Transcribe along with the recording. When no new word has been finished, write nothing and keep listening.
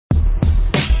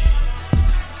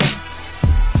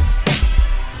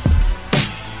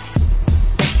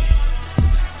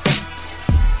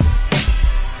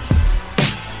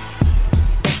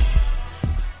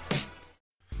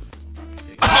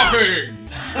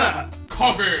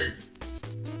Covered.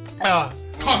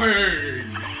 Covered.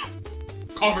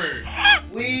 Covered.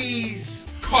 Please.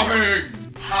 Covered.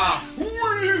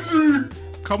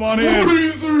 Weezy. Come on in.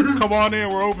 Weezy. Come on in.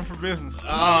 We're open for business.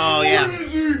 Oh, yeah.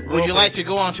 Would you like to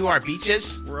go on to our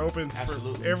beaches? We're open.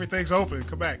 Absolutely. Everything's open.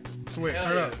 Come back. Slick. Hell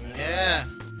Turn yeah. up. Yeah.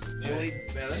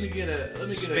 Man, let me get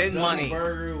a Spend double money.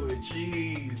 burger with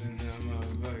cheese and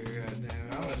motherfucker.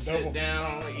 Goddamn, I'm gonna sit down.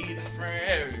 I'm gonna eat in front of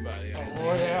everybody.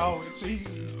 Royale with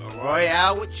cheese.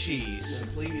 Royale with cheese. And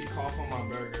please cough on my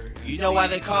burger. You know why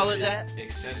they call it that?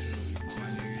 Excessively, my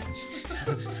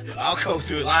nigga. I'll go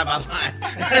through it line by line.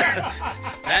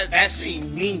 that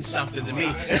scene means something to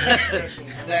me.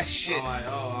 That shit. I'm like,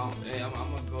 I'm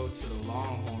gonna go to the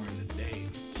Longhorn today.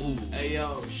 Ooh. Hey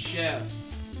yo, chef,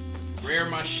 rear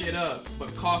my shit up,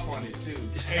 but cough on it too.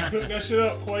 Hey, cook that shit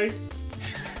up, Quay.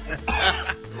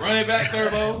 Run it back,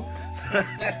 Turbo.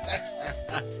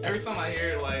 Every time I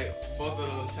hear like both of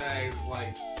those tags,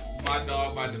 like my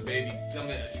dog by the baby,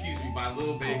 by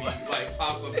Lil Baby, like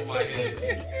pops up in my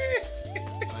head.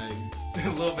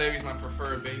 Like Lil Baby's my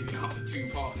preferred baby off the two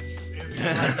paws. Is it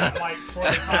like for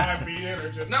the time being or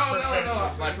just No,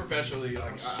 like perpetually.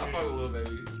 Like I fuck with Lil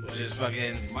Baby. Just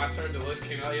fucking. My Turn Deluxe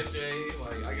came out yesterday.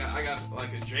 Like I got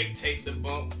like a Drake tape the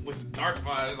bump with the dark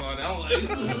vibes on it. I'm like,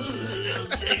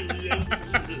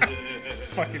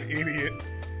 fucking idiot.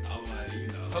 I'm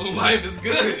like, life is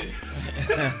good.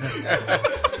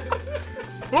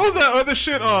 What was that other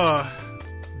shit?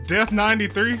 Death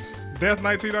 93? Death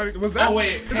 1990? Was that? Oh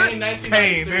wait, Pain 1993.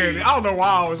 Pain, there. I don't know why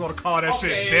I always want to call that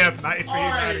shit Death 1993.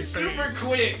 Alright, super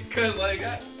quick, cause like,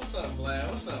 what's up, Vlad?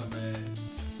 What's up, man?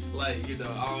 Like,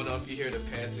 I don't know if you hear the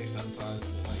panting sometimes,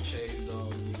 but like Shades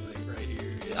Dog, like right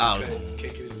here.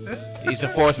 Kick it in the He's the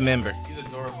fourth member. He's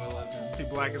adorable. I love him. He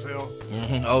black as hell.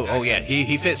 Mm-hmm. Oh yeah,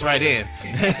 he fits right in.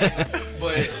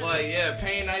 But like, yeah,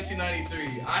 Pain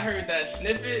 1993. I heard that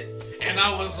snippet, and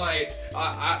I was like,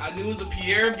 I knew it was a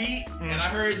Pierre beat, and I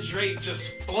heard Drake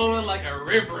just flowing like a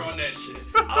river on that shit.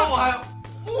 I'm like,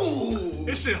 ooh,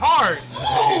 this shit hard.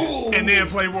 Ooh. And then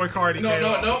Playboy Cardi. No.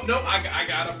 I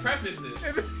gotta preface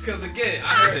this, cause again,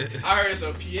 I heard it's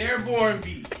a Pierre Bourne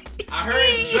beat. I heard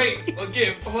Drake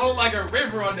again flow like a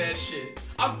river on that shit.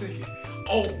 I'm thinking,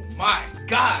 oh my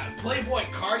god, Playboy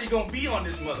Cardi gonna be on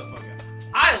this motherfucker.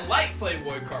 I like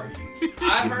Playboy Cardi.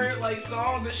 I heard like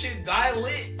songs and shit die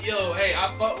lit. Yo, hey, I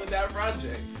fuck with that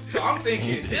project. So I'm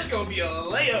thinking this gonna be a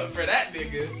layup for that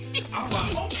nigga. I'm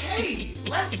like, okay,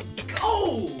 let's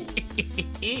go.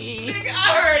 Nigga,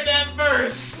 I heard that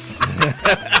verse.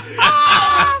 I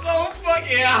was so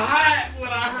fucking hot when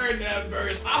I heard that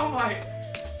verse. I'm like,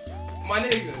 my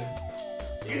nigga,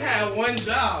 you had one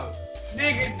job.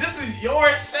 Nigga, this is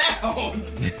your sound.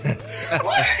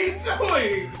 What are you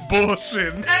doing?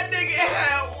 Bullshit. That nigga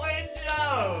had one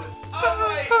job. I'm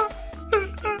like,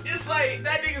 it's like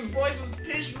that nigga's voice was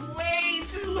pitched way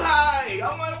too high.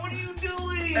 I'm like, what are you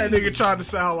doing? That nigga trying to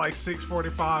sound like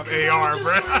 645 AR, bro.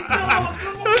 Like, no,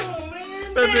 come on,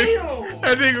 man.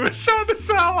 That nigga was trying to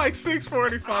sound like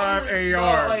 645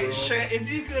 AR. Like, bro. if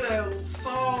you could have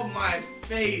saw my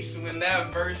face when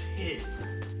that verse hit,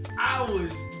 I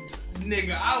was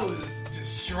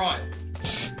distraught.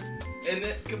 And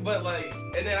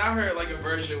then I heard like a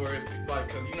version where like,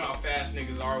 cause you know how fast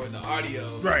niggas are with the audio.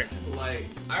 Right. Like,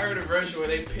 I heard a version where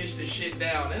they pitched the shit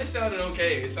down and it sounded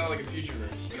okay. It sounded like a Future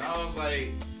verse. And I was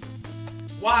like,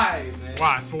 why, man?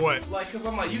 Why? For what? Like, cause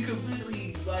I'm like, you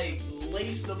completely like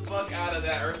lace the fuck out of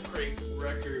that Earthquake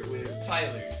record with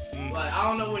Tyler. Like, I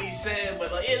don't know what he said,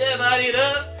 but like, everybody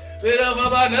up, bit of a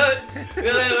nut,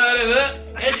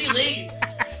 and she leave.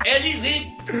 And she's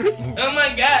leaving. Oh my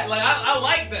god, like I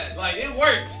like that. Like it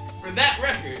worked for that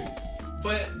record.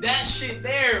 But that shit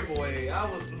there, boy,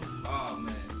 oh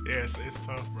man. Yeah, it's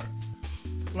tough, bro.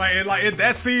 Like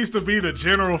that seems to be the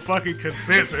general fucking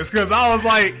consensus. Cause I was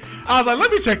like, let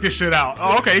me check this shit out.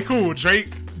 Oh, okay, cool. Drake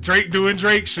doing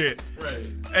Drake shit. Right.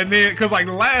 And then, cause like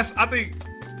I think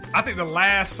the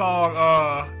last song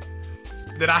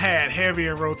that I had heavy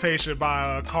in rotation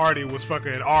by Cardi was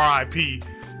fucking R.I.P.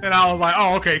 And I was like,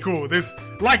 oh, okay, cool. This,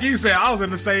 like you said, I was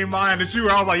in the same mind that you were.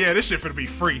 I was like, yeah, this shit finna be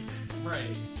free.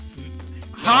 Right.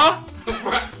 Huh?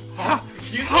 Right. Huh?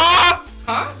 Excuse me? Huh?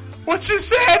 Huh? What you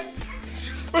said?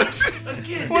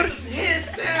 Again, this is his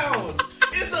sound.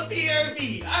 It's a Pierre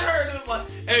beat. I heard it like,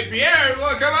 hey, Pierre, you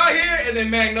wanna come out here? And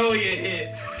then Magnolia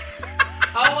hit.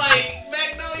 I'm like,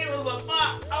 Magnolia was a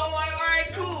bop. I'm like, alright,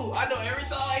 cool. I know every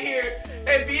time I hear,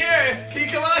 hey, Pierre, can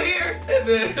you come out here? And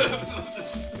then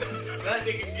that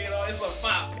nigga get on, it's a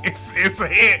bop. It's a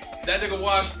hit. That nigga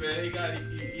washed, man.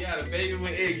 He had a baby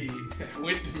with Iggy.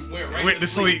 went to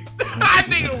sleep. I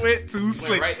nigga went to sleep.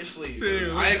 Went right to sleep.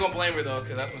 Dude. I ain't gonna blame her though,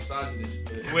 cause that's misogynist.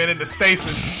 But. Went into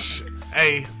stasis.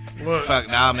 Hey, look. Fuck,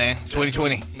 nah, man.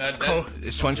 2020.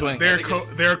 It's 2020.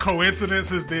 There are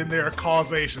coincidences, then there are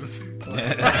causations.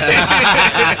 That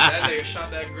nigga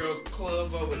shot that girl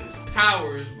club up with his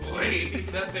powers, boy.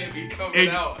 That thing be coming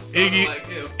out. Iggy, like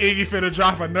him. Iggy finna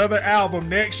drop another album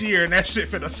next year, and that shit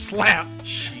finna slap.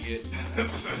 Shit.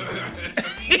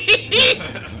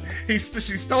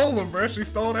 She stole him, bro. She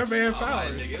stole that man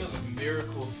powers. Nigga, it was a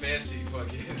miracle fancy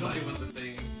fucking like was a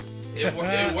thing.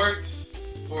 It worked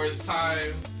for its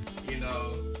time. You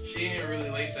know, she didn't really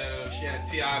lace that up. She had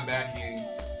T.I. backing.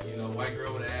 You know, white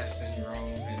girl with ass syndrome,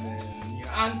 and then you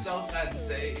know I'm so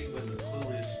fancy with the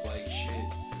clueless like shit.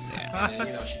 And then,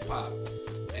 you know, she popped,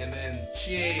 and then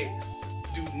she ain't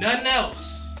do nothing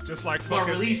else. Just like but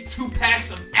release 2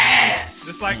 packs of ass.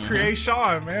 Just like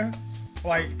Coercion, man.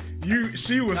 Like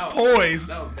she was poised.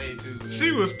 That was Bay too. Man.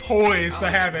 She was poised to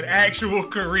have an actual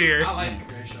career. I like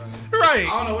Coercion. Right.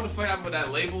 I don't know what the fuck happened with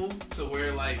that label to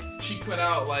where like she put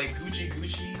out like Gucci,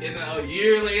 and then a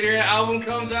year later an album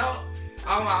comes out.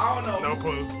 I don't know. No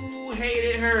clue. Who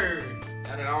hated her?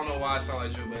 I don't know why I sound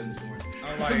like Joe Budden this morning.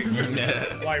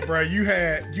 I'm like, bro, you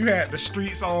had the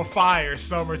streets on fire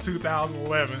summer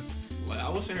 2011. Like I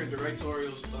would say her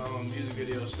directorial music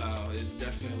video style is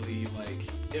definitely like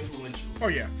influential. Oh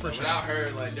yeah, for sure. Without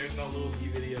her, like there's no Lil B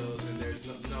videos and there's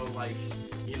no like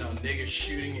you know niggas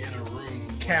shooting in a room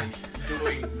like,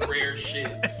 doing rare shit.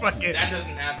 That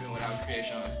doesn't happen without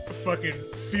Coercion. Fucking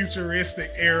futuristic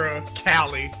era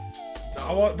Cali.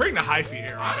 I want bring the hyphy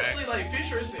era honestly, back. like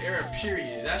futuristic era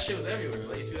period. That shit was everywhere,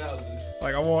 late 2000s.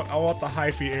 Like I want the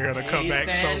hyphy era to come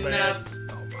back so bad. Up.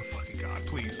 Oh my fucking god,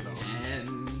 please no.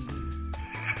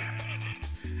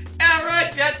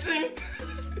 Alright, Jetson.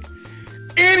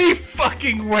 Any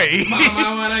fucking way.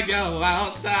 Mama wanna go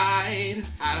outside.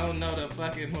 I don't know the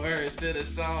fucking words to the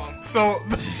song. So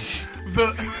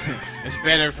the it's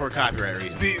better for copyright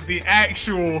reasons. The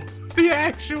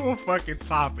actual fucking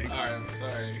topics. Alright, I'm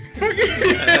sorry.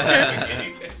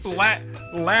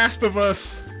 Last of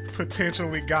Us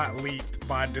potentially got leaked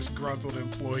by disgruntled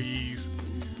employees.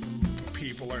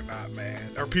 People are not mad,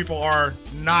 or people are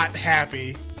not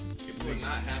happy. People are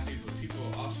not happy, but people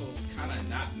are also kind of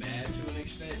not mad to an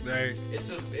extent. Right. It's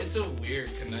a weird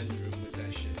conundrum with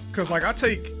that shit. Cause like I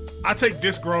take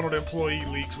disgruntled employee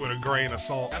leaks with a grain of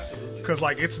salt. Absolutely. Cause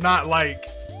like it's not like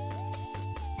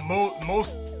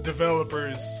most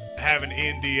developers have an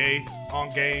NDA on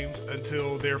games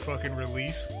until their fucking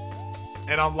release,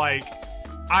 and I'm like,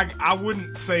 I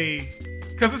wouldn't say,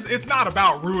 cause it's not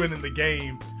about ruining the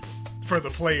game for the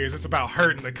players. It's about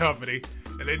hurting the company.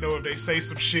 And they know if they say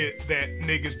some shit that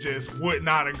niggas just would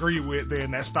not agree with,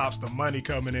 then that stops the money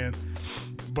coming in.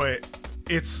 But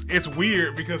it's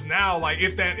weird because now, like,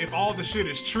 if all the shit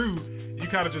is true, you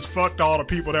kind of just fucked all the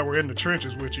people that were in the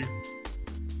trenches with you.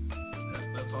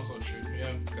 That's also true,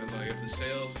 yeah. Because like if the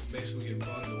sales basically get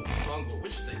bungled,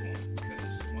 which they won't,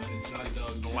 because when it's Naughty Dog,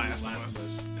 The Last of Us.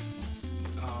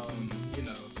 You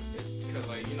know, it's because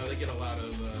like you know they get a lot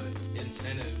of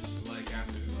incentives like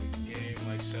after like the game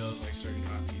like sells like certain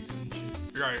copies and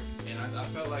shit. Right. And I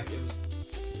felt like it was,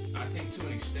 I think to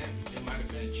an extent, it might have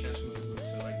been a chess move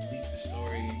to like leak the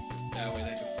story. That way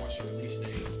they could force a release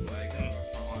date, like on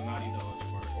Naughty Dog's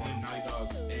part, or Naughty Dog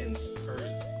ends per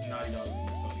Naughty Dog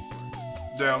and Sony's part.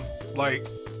 Damn, like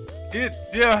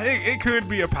it could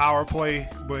be a power play,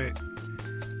 but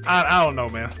I don't know,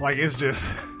 man. Like it's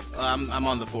just. I'm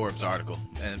on the Forbes article,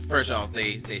 and first off,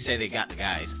 they say they got the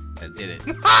guys that did it.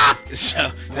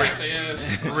 So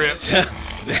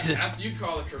that's you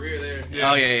call a career there.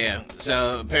 Yeah. Oh yeah.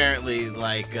 So apparently,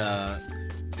 like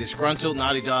disgruntled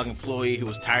Naughty Dog employee who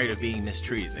was tired of being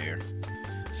mistreated there.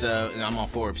 So and I'm on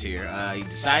Forbes here. He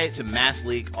decided to mass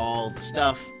leak all the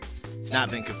stuff. It's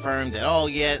not been confirmed at all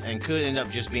yet, and could end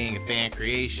up just being a fan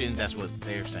creation. That's what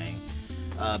they're saying.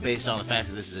 Based on the fact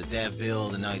that this is a dev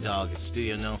build and Naughty Dog is a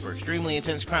studio known for extremely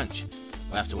intense crunch.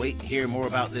 We'll have to wait and hear more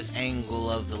about this angle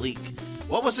of the leak.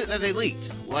 What was it that they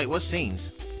leaked? Like, what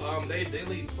scenes? They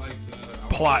leaked, like, the...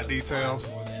 Plot details.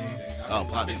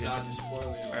 Plot details.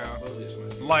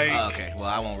 Like... okay, well,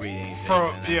 I won't read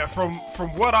anything. From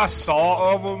what I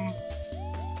saw of them,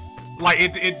 like,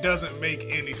 it doesn't make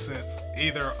any sense.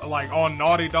 Either, like, on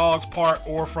Naughty Dog's part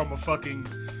or from a fucking...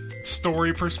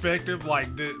 story perspective. Like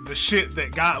the shit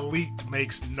that got leaked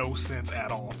makes no sense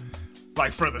at all,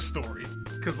 like for the story,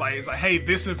 because like it's like, hey,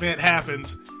 this event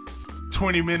happens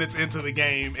 20 minutes into the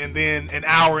game, and then an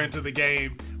hour into the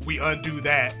game we undo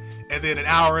that, and then an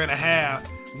hour and a half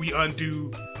we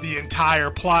undo the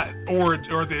entire plot or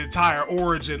the entire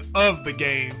origin of the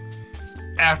game,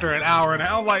 after an hour and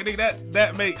I'm like, nigga,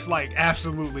 that makes like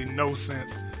absolutely no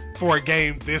sense for a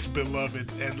game this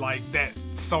beloved and like that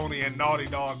Sony and Naughty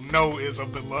Dog know is a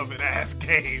beloved ass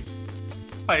game.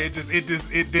 Like it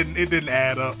didn't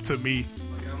add up to me.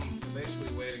 Like I'm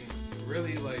basically waiting.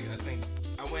 Really, like I think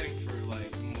I'm waiting for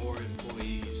like more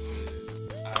employees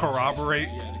to corroborate.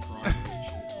 Yeah, to corroborate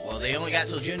shit. Well, they only got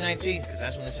till June 19th because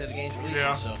that's when they said the game's releasing.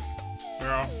 Yeah. So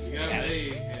Yeah. We got May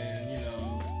and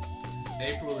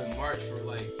April and March for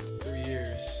like 3 years,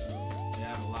 so they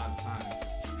have a lot of time.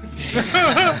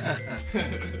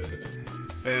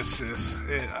 It's just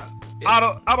I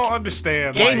don't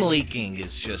understand. Game like, leaking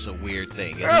is just a weird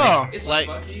thing. Isn't Yeah. it? It's like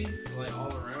fucky, like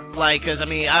all around. Like, cause I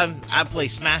mean, I play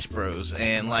Smash Bros.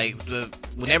 And like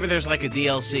whenever there's like a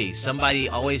DLC, somebody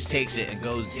always takes it and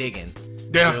goes digging.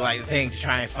 Yeah. For, like the thing to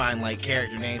try and find like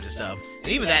character names and stuff. And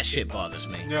even that shit bothers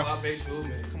me. Yeah. Cloud-based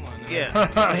movement. Come on now.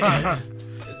 Yeah.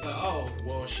 It's like, oh,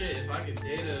 well, shit, if I could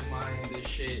data mine this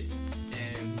shit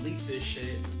and leak this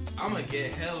shit, I'm gonna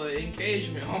get hella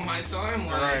engagement on my timeline,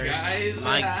 Right. guys.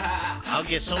 Like, I'll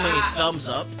get so many thumbs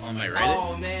up on my Reddit.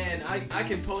 Oh, man, I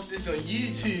can post this on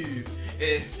YouTube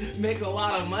and make a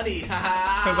lot of money.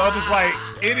 Because I'm just like,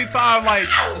 anytime like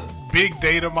big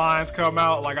data mines come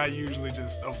out, like I usually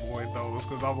just avoid those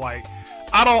because I'm like,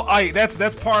 I don't like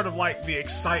that's part of like the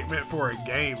excitement for a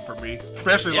game for me,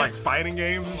 especially like fighting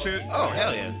games and shit. Oh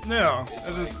hell yeah! Yeah, It's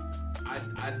it's like,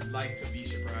 just I'd like to be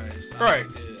surprised. I Right.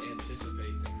 like to anticipate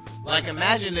things. Like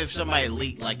imagine if somebody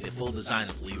leaked like the full design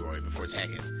of Leroy before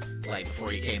Tekken, like before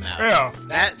he came out. Yeah.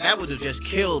 That would have just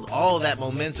killed all that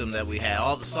momentum that we had,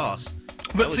 all the sauce.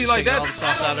 But see, like all the that's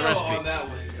sauce out of the I don't know recipe. on that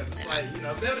one because it's like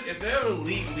if they ever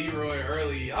leak Leroy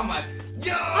early, I'm like,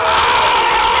 yo,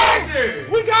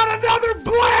 character. we got another I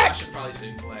black. should probably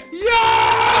say black.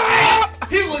 Yeah.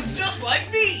 He looks just like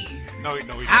me. No,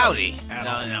 he Howdy! At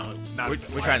No, all. no, Not we're the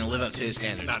trying to slightest. live up to his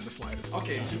standards. Not in the slightest.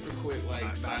 Okay, super quick, like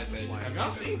Not side the tangent. slightest. Have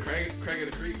y'all seen Craig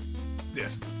of the Creek?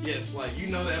 Yes. Yes, like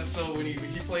the episode when he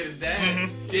played his dad.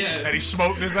 And Yeah, he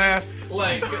smoked his ass.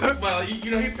 like well, he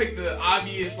picked the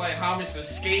obvious like homage to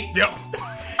Skate. Yep.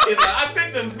 It's like I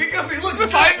picked him because he looks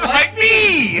Just just like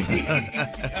me.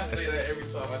 I say that every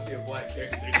time I see a black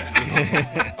character now.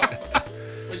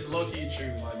 Which is low key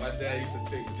true. Like my dad used to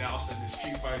pick Dowson in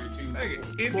Street Fighter 2.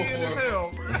 Nigga, Indian as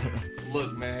hell, bro.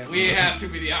 Look, man, we ain't have too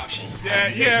many options.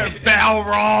 Yeah,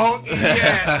 Balrog.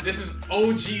 Yeah. This is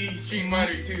OG Street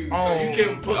Fighter 2, so Oh. you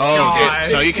can put. Oh, God.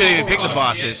 so you couldn't even pick the Oh,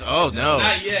 bosses. Oh no,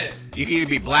 Not yet. you can either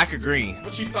be black or green.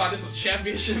 What you thought this was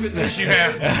championship edition? You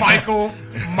have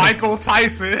Michael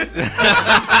Tyson.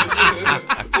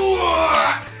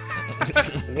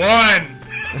 One.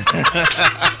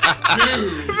 Two,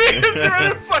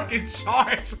 They're fucking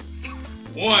charged.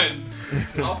 1.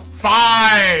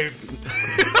 Five.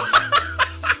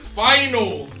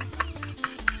 Final.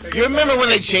 You remember when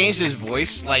they changed his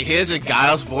voice, like his and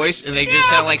Guile's voice, and they just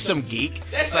sound like some geek?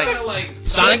 That It's like sounded like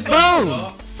Sonic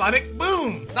Boom, Sonic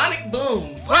Boom. Sonic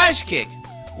Boom. Flash Kick,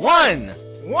 one.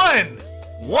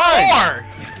 Four.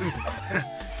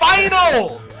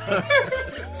 Final.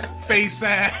 Face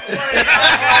ass.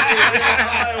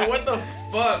 Like, what the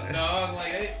fuck, dog?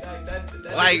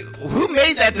 That. Like, who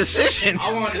made that decision?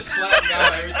 I wanted to slap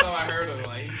guy every time I heard him.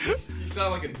 Like, he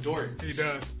sounded like a dork. He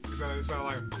does. He sound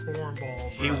like a cornball,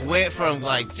 He bro. went from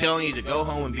like telling you to go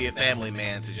home and be a family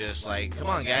man to just like, come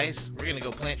on guys, we're gonna go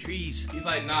plant trees. He's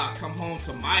like, nah, come home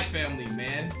to my family,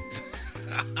 man.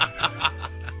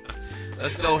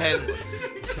 Let's go ahead.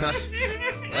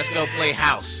 Let's go play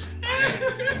house.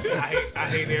 I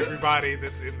hate everybody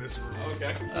that's in this room. Okay,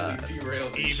 I completely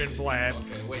derailed this Even shit. Vlad.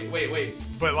 Okay, wait.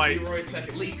 But like, Leroy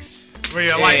Tech leaks. but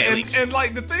yeah, Yeah, like, yeah, and, leaks. and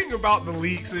like the thing about the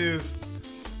leaks is,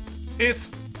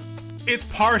 it's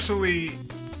partially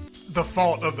the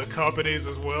fault of the companies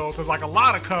as well, because like a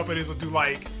lot of companies will do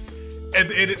like, and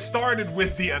it started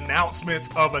with the announcements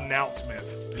of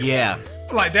announcements. Yeah.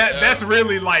 Like that. That's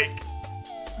really like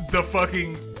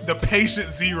the patient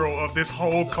zero of this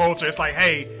whole culture. It's like,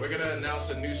 hey, We're gonna announce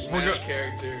a new Smash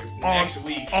character on next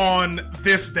week. on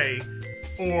this day,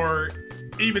 or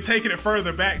even taking it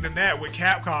further back than that with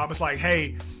Capcom. It's like,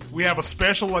 hey, we have a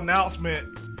special announcement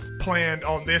planned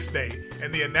on this day,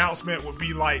 and the announcement would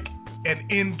be like an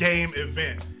in-game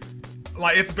event.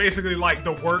 Like, it's basically like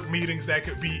the work meetings that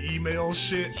could be email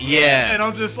shit. Yeah. And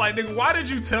I'm just like, nigga, why did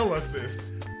you tell us this?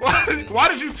 Why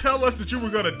did you tell us that you were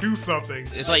gonna do something?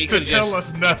 It's like you to could tell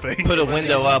just us nothing. put a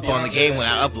window up on the game when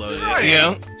I upload Right. it. You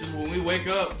know? Just when we wake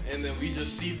up and then we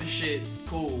just see the shit.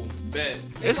 Cool, bet.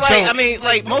 It's like, I mean,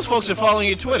 like most folks are following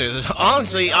your Twitter.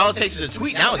 Honestly, all it takes is a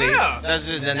tweet nowadays. Yeah.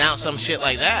 Doesn't announce some shit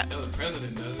like that. No, the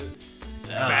president does it.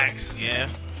 Facts. Yeah.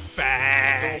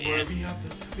 Facts.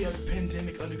 We we have the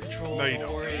pandemic under control. No, you don't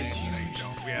don't. worry, it's No, you huge.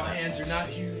 don't. My hands are not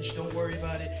huge. Don't worry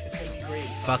about it. It's gonna be great.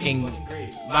 Fucking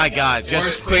great. My God, just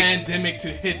Worst quick. pandemic to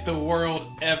hit the world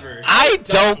ever. I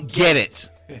don't get it.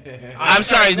 I'm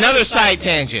sorry, another side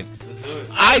tangent. Let's do it.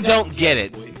 I don't get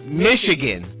it.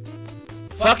 Michigan.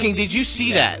 Fucking, did you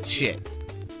see that shit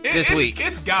this week?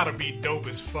 It's gotta be dope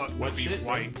as fuck to What be shit?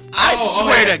 white. I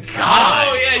swear to God.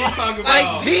 Oh yeah, you talking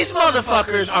about Like, these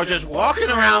motherfuckers are just walking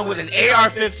around with an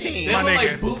AR-15. they my look nigga.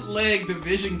 like bootleg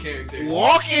Division characters.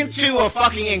 Walk into a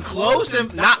fucking enclosed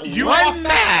and not one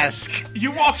mask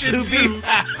You walked to be into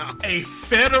found. a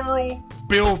federal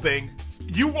building.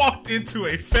 You walked into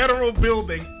a federal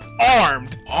building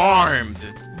armed. Armed.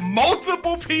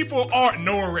 Multiple people are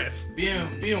no arrest.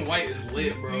 Being white is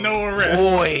lit, bro. No arrest.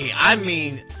 Boy, I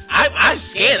mean, I'm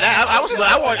scared. I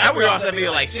rewatched that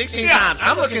video like 16 times.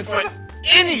 I'm looking for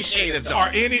any shade of Are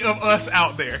dark. any of us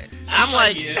out there? I'm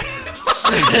like, Yeah.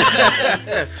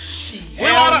 We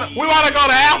wanna go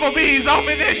to Applebee's,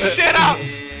 open this shit up.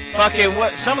 fucking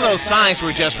what? Some of those signs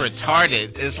were just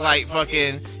retarded. It's like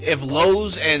fucking if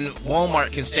Lowe's and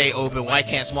Walmart can stay open, why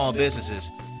can't small businesses?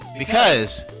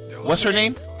 Because what's her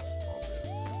name?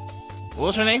 What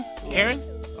was her name? Karen?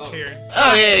 Karen.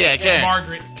 Oh yeah, Karen.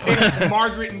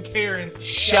 Margaret and Karen.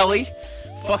 Shelly.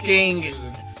 Fucking,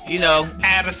 you know,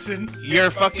 Addison. your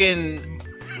fucking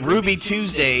Ruby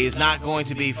Tuesday is not going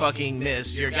to be fucking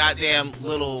missed. Your goddamn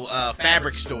little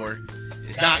fabric store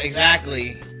is not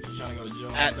exactly Trying to go to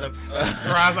Jones. at the.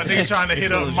 Rise, I think he's trying to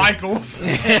hit up Michael's.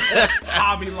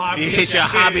 Hobby Lobby. You hit your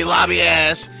Hobby Lobby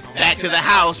ass back to the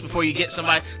house before you get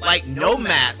somebody like no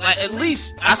mask. Like at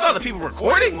least I saw the people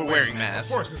recording were wearing Of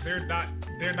masks. course, because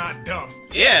they're not dumb.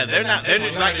 Yeah, they're not. They're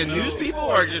just like the news people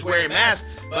are just wearing masks.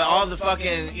 But all the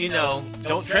fucking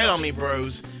don't tread on me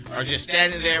bros are just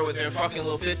standing there with their fucking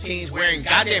little 15s wearing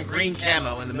goddamn green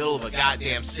camo in the middle of a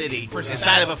goddamn city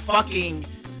inside of a fucking.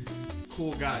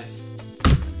 Cool guys.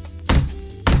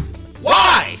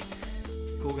 Why?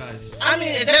 Cool guys. I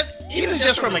mean, even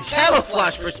just from a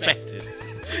camouflage perspective,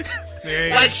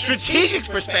 like strategic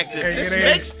perspective, this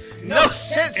makes no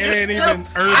sense. It ain't even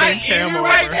urban camo. You're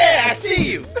right there. I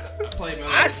see you. I play Metal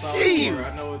I Gear see Solid you. 4.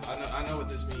 I know what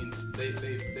this means. They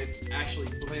actually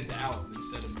blend out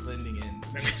instead of blending in.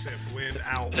 That makes it blend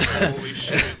out. Holy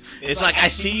shit. It's like I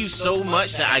see you so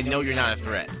much that I know you're not a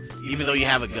threat, even though you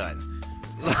have a gun.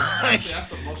 Actually, that's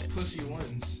the most pussy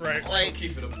ones. Right. Like,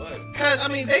 Keep it a buck. cause I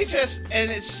mean they just, and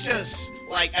it's just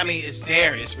like I mean it's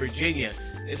there. It's Virginia.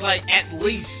 It's like at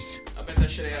least. I bet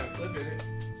that shit ain't have a clip in it.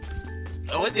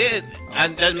 Oh, it did.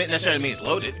 That doesn't necessarily mean it's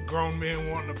loaded. Grown men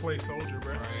wanting to play soldier,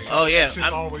 bro. Right. Oh yeah. Shit's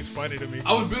always funny to me.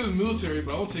 I was building the military,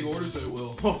 but I don't take orders that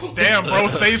well. Damn, bro,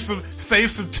 save some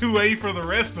 2A for the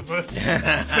rest of us.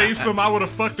 Save some. I would have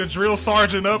fucked a drill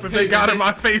sergeant up if they got in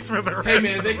my face for the rest. Hey man,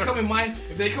 if of they us. come in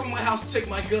my house and take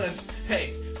my guns,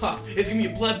 hey, it's gonna be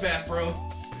a bloodbath, bro.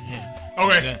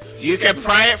 Okay, You can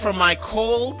pry it from my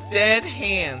cold, dead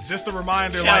hands. just a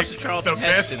reminder, Shout like out to Charlton the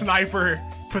best Heston. sniper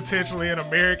potentially in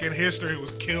American history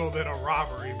was killed in a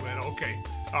robbery. But okay,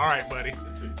 all right, buddy,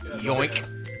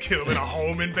 Yoink. killed in a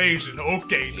home invasion.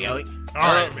 Okay, dude. Yoink. All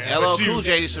right, man. LL But Cool you,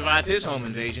 J survived his home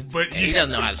invasion. But And you- he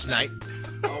doesn't know how to snipe.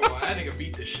 Oh, well, that nigga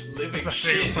beat the living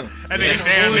shit. that Yeah, nigga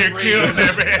damn near bullet killed range.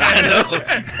 that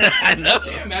man. I know.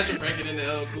 Can you imagine breaking into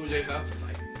LL Cool J's house? Just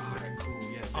like, alright, cool,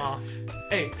 yeah.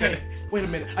 Hey, wait a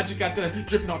minute. I just got done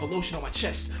dripping all the lotion on my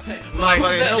chest. Hey, Like,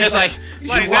 who's that? just like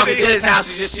Like, you walk that into nigga- his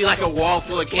house, you just see like a wall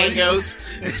full of Kangos.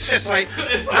 It's just like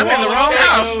It's a I'm in the wall wrong of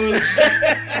house.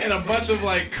 Tacos and a bunch of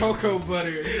like cocoa butter.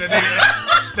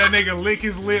 That nigga lick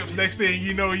his lips. Next thing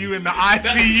you know, you in the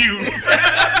ICU.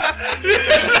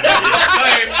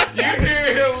 Like, you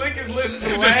hear him lick his lips,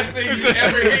 the last thing you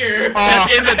ever hear.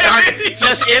 Just in the dark,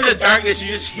 just in the darkness, you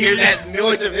just hear that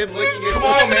noise of him licking his Come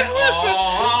on, man. lips.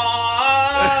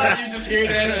 You just hear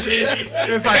that shit.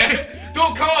 It's like,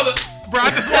 Don't call the. bro, I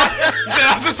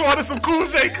just wanted some Cool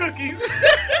J cookies.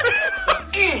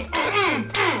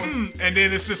 And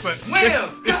then it's just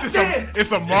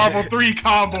it's a Marvel 3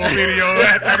 combo video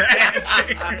after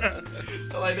that.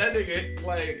 Like that nigga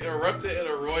like erupted in a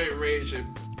roid rage and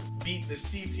beat the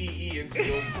CTE into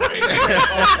your brain.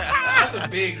 That's a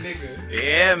big nigga.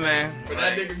 Yeah, man. For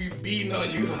that nigga be beating on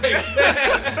you like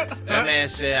that. That man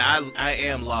said, "I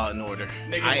am Law and Order.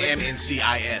 Nigga, I wait. am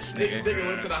NCIS, Nigga nigga."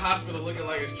 went to the hospital looking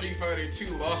like a Street Fighter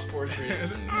 2 lost portrait.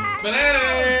 Banana.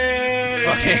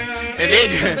 And then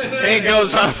it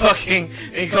goes on fucking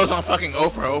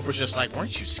Oprah. Oprah's just like,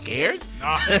 "Weren't you scared?"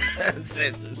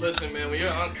 Said, Listen, man, when you're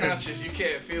unconscious, you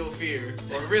can't feel fear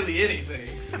or really anything.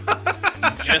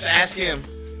 just ask him.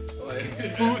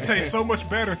 Like, food tastes so much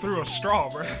better through a straw,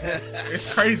 bro.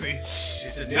 It's crazy.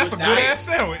 That's a good ass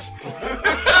sandwich.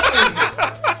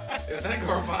 Is that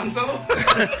garbanzo?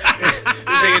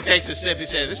 The nigga takes a sip. He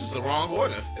said, "This is the wrong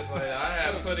order." It's like I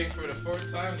had pudding for the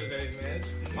 4th time today, man.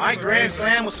 My Grand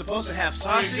Slam was supposed to have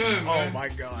sausage. Good, man. Oh my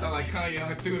god. Sound like Kanye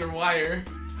on through the wire.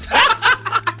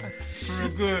 It's real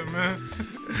good, man.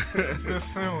 It's a good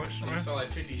sandwich, man. Sound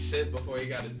like 50 Cent before he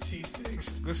got his teeth It's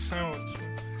fixed. a good sandwich,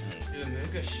 man. Yeah, man,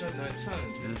 I got shut 9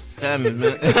 times, man. Salmon,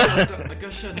 man. I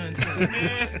got shut 9 times, man.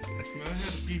 Man, I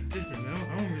have to be different, man. I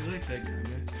don't really like that guy,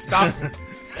 man.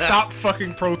 Stop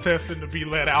fucking protesting to be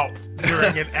let out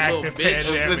during an active bitch.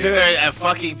 pandemic. During a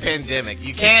fucking pandemic.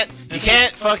 You can't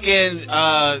fucking,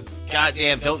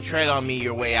 goddamn, don't tread on me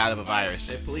your way out of a virus.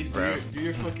 Say, police, do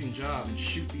your fucking job and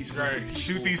shoot these Right, fucking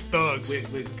shoot people these thugs.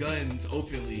 with guns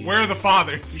openly. Where are the You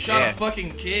fathers? shot Yeah. a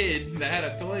fucking kid that had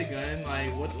a toy gun.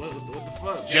 Like, what the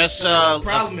fuck? Just the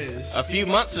problem is a few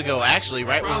months ago, actually,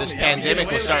 right when this problem is, y'all pandemic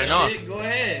get was away with starting that off. shit, go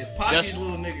ahead, pop Just these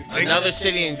little niggas. Another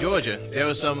city in Georgia, there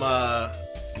was some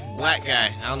black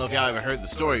guy. I don't know if y'all ever heard the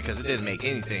story because it didn't make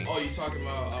anything. Oh, you talking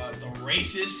about the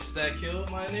racists that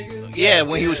killed my nigga? Yeah,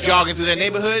 when he was jogging through their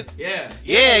neighborhood. Yeah.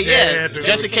 Yeah. dude.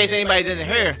 Just in case anybody didn't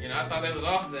hear. You know, I thought that was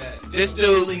off that. This They were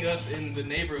dude- killing us in the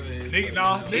neighborhood.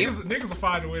 Niggas will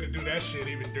find a way to do that shit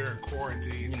even during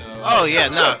quarantine. You know. Oh yeah,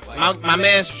 no. Like, My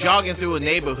man's jogging through a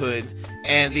neighborhood,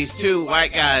 and these two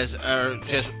white guys are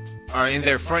in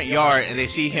their front yard, and they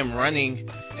see him running,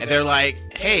 and they're like,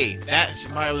 "Hey, that's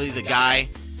probably the guy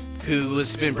who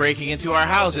has been breaking into our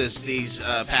houses these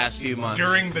past few months."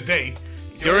 During the day.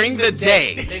 During the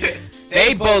day, nigga,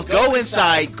 they both go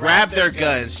inside, grab their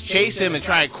guns, chase him, and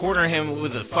try and corner him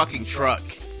with a fucking truck.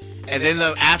 And then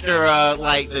after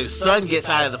the son gets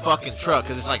out of the fucking truck,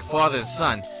 because it's like father and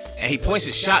son, and he points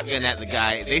his shotgun at the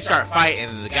guy, they start fighting,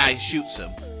 and the guy shoots him,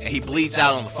 and he bleeds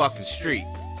out on the fucking street.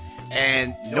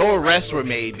 And no arrests were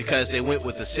made because they went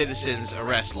with the citizens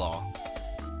arrest law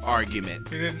argument.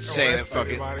 They didn't saying arrest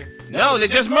anybody. No, they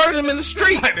just murdered him in the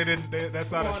street.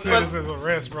 That's not a citizen's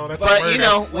arrest, bro. That's a But murder. you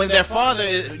know, when their father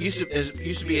used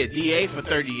to be a DA for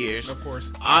 30 years, Of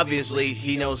course. obviously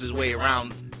he knows his way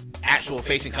around actual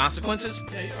facing consequences.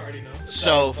 yeah, you already know.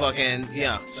 So fucking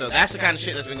yeah. So that's the kind of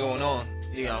shit that's been going on,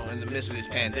 you know, in the midst of this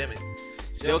pandemic.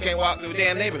 Still can't walk through a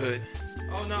damn neighborhood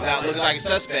Oh no. without looking like a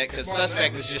suspect, because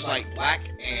suspect is just like black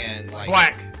and like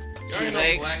Black. You already two know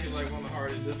legs. black is like one of the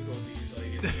hardest difficulties,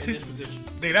 like in this position.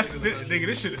 Nigga,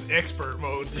 this shit is expert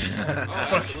mode. Oh,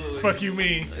 absolutely. Fuck you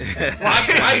mean.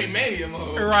 I be mania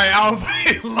mode. Right, I was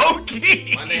like, low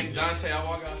key. My name Dante. I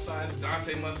walk outside. So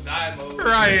Dante must die mode.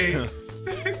 Right.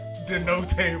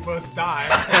 Denote must die.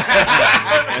 Walk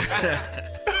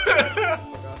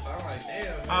outside, I'm like, damn.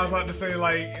 Man. I was about to say,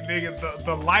 like, nigga,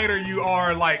 the lighter you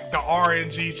are, like, the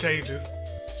RNG changes.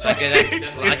 It's like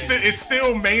It's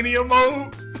still mania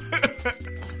mode.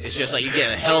 it's just like you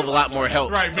get a hell of a lot more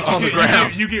help Right, but on the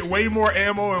ground. you get way more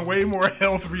ammo and way more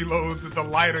health reloads the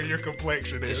lighter your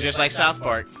complexion It's is. just like South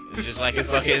Park. It's just like a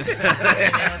fucking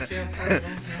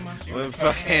when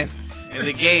fucking in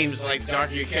the games, like the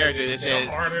darker your character, it says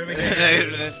harder the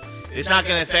game. it's not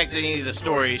gonna affect any of the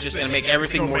story. It's just gonna make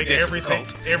everything It's gonna more make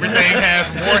difficult. Everything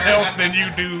has more health than you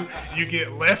do. You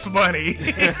get less money.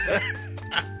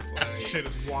 Like, Shit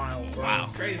is wild, bro. Wow.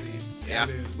 crazy. Yeah. It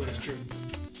is, But it's true.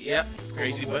 Yep.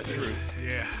 Crazy but true.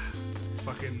 Yeah.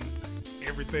 Fucking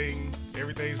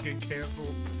everything's getting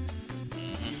canceled.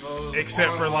 Evo's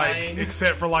Except for online.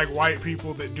 like white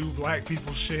people that do black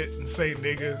people shit and say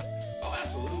nigga. Oh,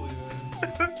 absolutely,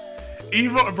 man.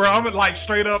 Evo, bro, I'm like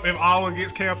straight up. If Awa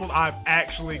gets canceled, I'm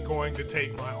actually going to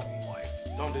take my own life.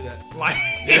 Don't do that. Like,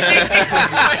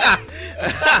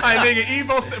 like nigga,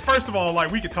 Evo. First of all,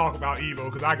 like we could talk about Evo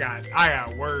because I got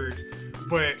words,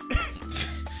 but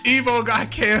Evo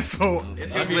got canceled.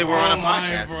 It's Luckily, we're on a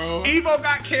podcast. bro. Evo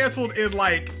got canceled in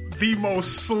like the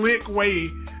most slick way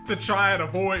to try and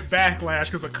avoid backlash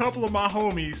because a couple of my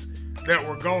homies that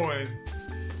were going,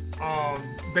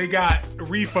 they got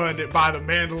refunded by the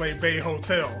Mandalay Bay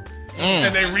Hotel,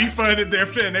 and they refunded their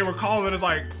shit. And they were calling us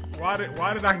like, why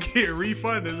did I get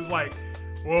refunded? It's like,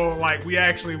 well, like we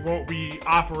actually won't be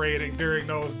operating during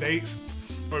those dates.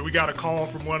 But we got a call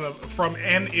from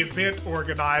an event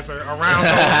organizer around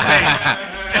those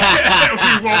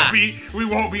days. we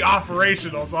won't be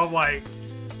operational. So I'm like,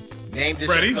 Name this.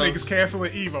 bro, these niggas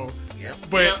canceling Evo. Yep.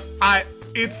 But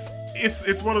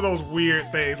it's one of those weird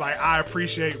things. Like I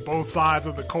appreciate both sides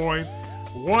of the coin.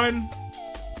 One,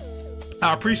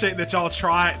 I appreciate that y'all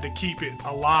tried to keep it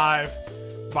alive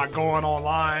by going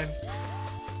online.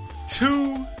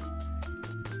 Two,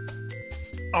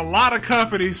 a lot of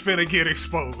companies finna get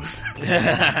exposed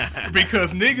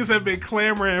because niggas have been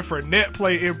clamoring for net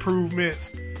play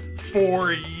improvements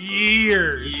for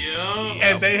years,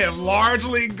 and they have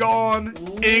largely gone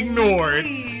ignored.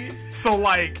 So,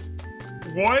 like,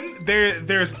 one,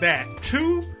 there's that.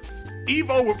 Two,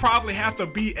 Evo would probably have to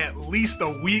be at least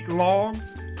a week long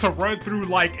to run through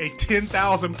like a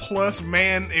 10,000 plus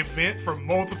man event for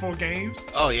multiple games.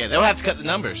 Oh yeah, they'll have to cut the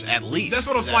numbers at least. That's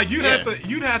what I'm like. You'd have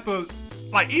to.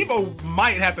 Like, Evo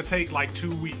might have to take like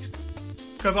 2 weeks,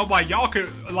 because I'm like, y'all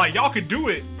could do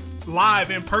it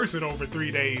live in person over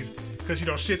 3 days, because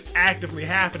shit's actively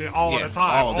happening all the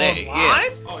time, all day. Online. Yeah.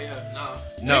 Oh yeah,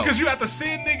 no. Because you have to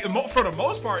send niggas. For the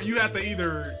most part, you have to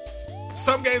either.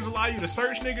 Some games allow you to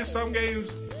search niggas. Some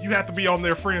games you have to be on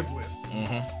their friends list.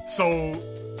 Mm-hmm. So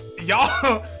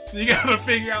y'all, you gotta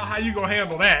figure out how you gonna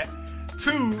handle that.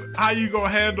 Two, how you gonna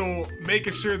handle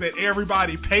making sure that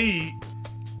everybody paid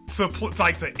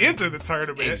to enter the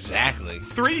tournament. Exactly.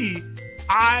 Three,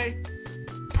 I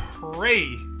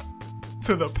pray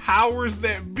to the powers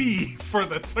that be for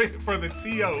the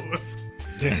TOs.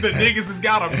 The niggas that's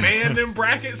gotta man them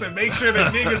brackets and make sure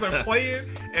that niggas are playing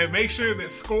and make sure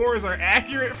that scores are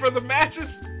accurate for the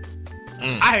matches.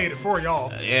 I hate it for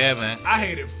y'all. Yeah, man. I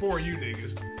hate it for you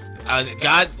niggas.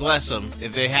 God bless them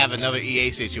if they have another EA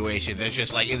situation that's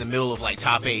just like in the middle of like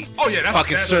top 8. Oh yeah,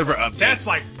 that's server update. That's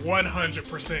like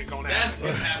 100% gonna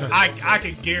happen. I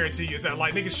can guarantee you that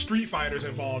like niggas Street Fighter's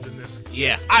involved in this.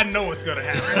 Yeah, I know it's gonna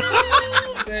happen.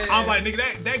 I'm like,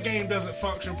 nigga, that game doesn't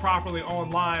function properly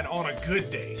online on a good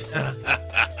day.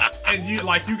 And you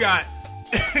got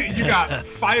you got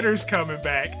Fighters coming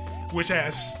back, which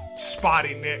has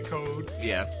spotty net code.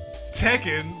 Yeah.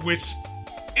 Tekken, which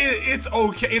it's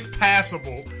okay, it's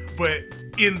passable, but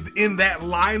in that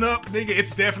lineup, nigga,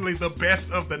 it's definitely the best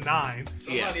of the 9.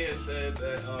 Somebody has said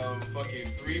that fucking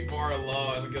 3-bar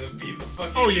law is gonna be the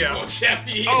fucking Evo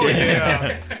champion. Oh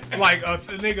yeah, like a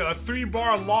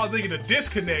 3-bar law, nigga, the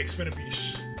disconnect's finna be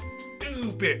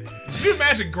stupid. Can you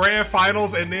imagine grand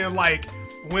finals and then like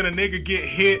when a nigga get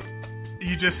hit,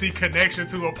 you just see connection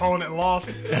to opponent loss.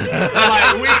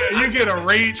 Like you get a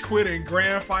rage quit in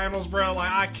grand finals, bro.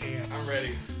 Like I can't. I'm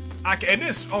ready. And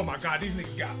this, oh my god, these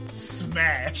niggas got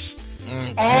smashed.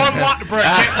 Online, bro.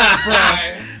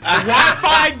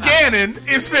 Wi-Fi Ganon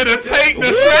is finna take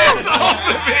the Smash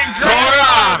Ultimate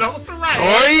Toria.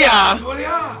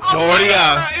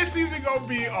 It's either gonna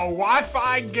be a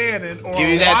Wi-Fi Ganon or give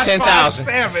me a that Wi-Fi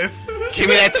 10,000. Samus. Give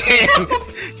me that 10.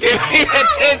 Give me that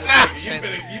 10,000.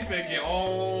 You finna get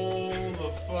all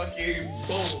the fucking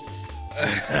bolts.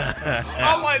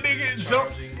 I'm like, nigga,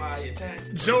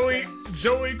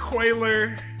 Joey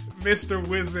Quayler, Mr.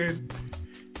 Wizard.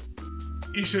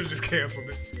 You should have just canceled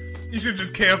it. You should have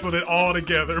just canceled it all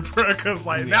together, bro. Cause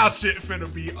like now shit finna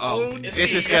be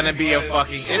this is gonna be a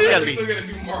fucking. It's gonna be still gonna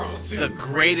do Marvel too. The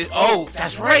greatest. Oh,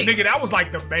 that's right, nigga. That was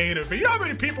like the main event. You know how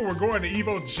many people were going to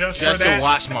Evo just for that? To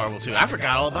watch Marvel 2. I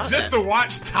forgot all about just that. To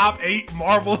watch top 8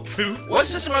 Marvel 2. What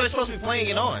system are they supposed to be playing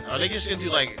it on? Are they just gonna do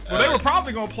like? Well, they were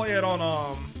probably gonna play it on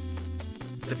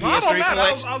the PS3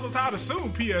 collection. I was I'd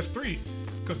assume PS3.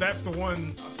 Because that's the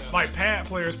one, like, pad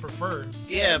players prefer.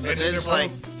 Yeah, but it's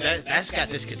like, that's got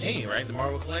discontinued, right? The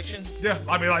Marvel collection? Yeah,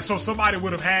 I mean, like, so somebody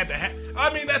would have had to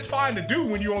I mean, that's fine to do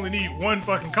when you only need one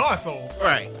fucking console.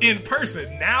 Right. In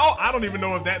person. Now, I don't even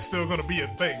know if that's still going to be a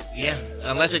thing. Yeah,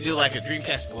 unless they do, like, a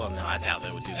Dreamcast. Well, no, I doubt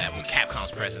they would do that with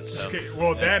Capcom's presence, so.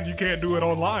 Dad, you can't do it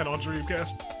online on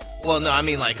Dreamcast. Well, no, I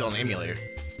mean, like, on the emulator.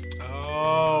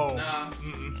 Oh. Nah.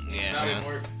 Yeah, that didn't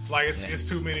work. Like it's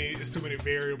too many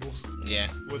variables. Yeah.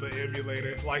 With an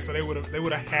emulator, like so they would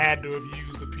have had to have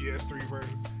used the PS3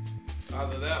 version.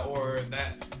 Either that or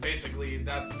that basically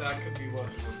that could be what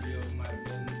the reveal might have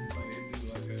been. Like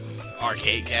they do like a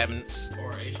arcade cabinets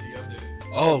or HD update.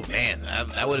 Oh man,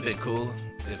 that would have been cool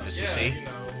if it's you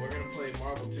know we're gonna play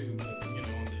Marvel 2, but you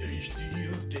know on the HD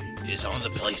update. It's on the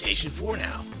PlayStation 4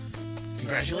 now.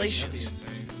 Congratulations. That'd be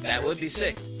insane. That would be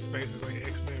sick. It's basically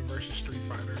X-Men versus Street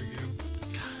Fighter again.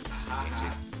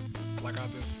 Like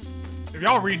if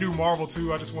y'all redo Marvel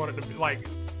 2, I just wanted to like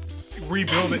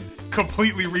rebuild it,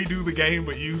 completely redo the game,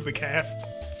 but use the cast.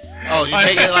 Oh, you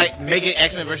take it make it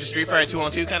X-Men versus Street Fighter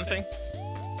 2-on-2 kind of thing?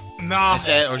 Nah.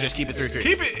 Instead, or just keep it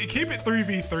 3v3? Keep it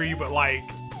 3v3, but like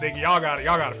nigga, y'all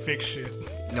gotta fix shit.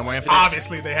 No more Infinite.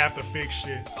 Obviously, they have to fix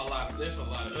shit. There's a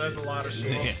lot of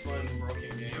shit. Shit. Fun broken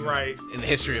game. game. Right. In the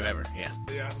history of ever, yeah.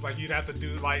 Yeah, it's like you'd have to do,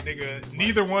 like, nigga,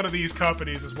 neither one of these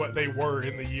companies is what they were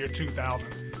in the year 2000.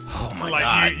 Oh my so, like,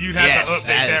 god. You'd have to update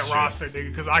that true. roster, nigga,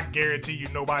 because I guarantee you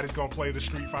nobody's gonna play the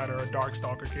Street Fighter or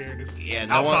Darkstalker characters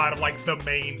outside of, like, the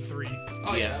main three.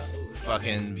 Oh, yeah, absolutely.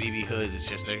 Fucking BB Hood is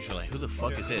just there. Like, who the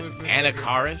fuck is who this? is this Anna nigga?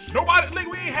 Karis? Nobody,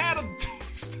 nigga, we ain't had a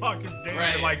Darkstalkers game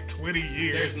in, like, 20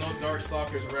 years. There's no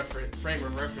Darkstalkers frame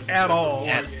of reference. At all.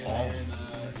 And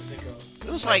Cinco.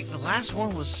 It was like, the last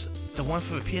one was the one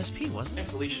for the PSP, wasn't it?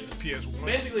 And Felicia. PS1.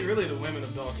 Basically, really the women of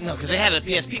Darkstalkers. No, because they had a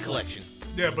PSP collection.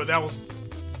 Yeah, but that was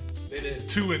They did.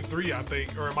 2 and 3, I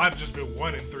think. Or it might have just been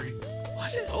 1 and 3.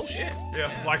 Was it? Oh, shit.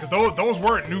 Yeah, like, 'cause those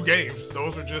weren't new games.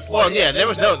 Those were just, Well, like... yeah, there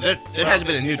hasn't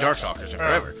been a new Darkstalkers in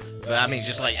forever. But, I mean,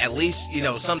 just like, at least, you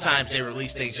know, sometimes they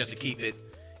release things just to keep it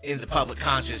in the public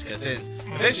conscious, because then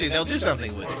eventually they'll do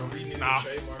something with Or it. renew the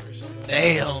trademark or something.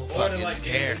 They don't Or fucking to, like,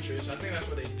 care. gain interest. I think that's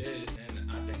what they did, and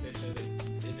I think they said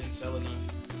it didn't sell enough.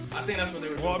 I think that's what they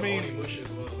were doing Well, I for mean- Onimusha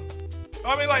as well.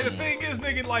 I mean, like, the thing is,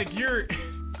 nigga, like, you're...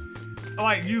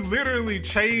 Like, you literally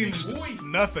changed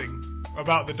nothing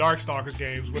about the Darkstalkers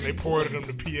games when they ported them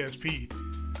to PSP.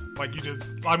 Like, you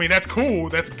just... I mean, that's cool,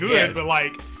 that's good, Yeah. but,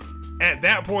 like, at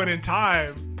that point in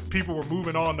time, people were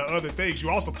moving on to other things. You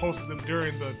also posted them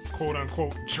during the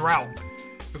quote-unquote drought,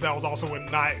 because that was also when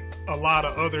not a lot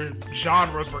of other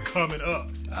genres were coming up.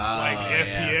 Like,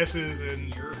 FPSs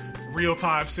and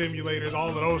real-time simulators, all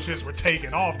of those shits were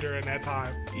taking off during that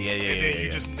time. Yeah. And then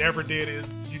you just never did it.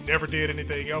 You never did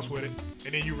anything else with it.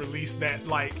 And then you released that,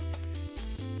 like,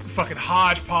 fucking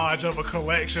hodgepodge of a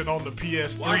collection on the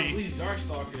PS3. Why release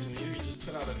Darkstalkers when you could just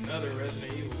put out another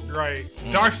Resident Evil? Right.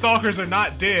 Darkstalkers are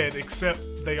not dead, except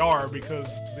they are, because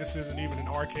this isn't even an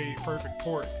arcade perfect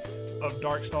port of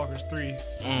Darkstalkers 3.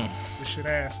 This shit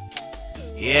ass.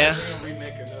 Yeah. We're gonna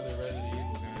remake another Resident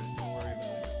Evil, guys. Don't worry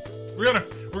about it.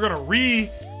 We're gonna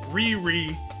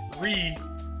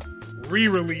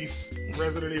re-release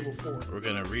Resident Evil 4. We're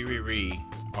gonna I think they're RE.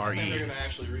 gonna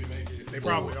actually remake it. They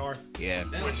probably are. Yeah.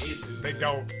 They don't need to. They man.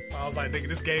 don't. I was like, nigga,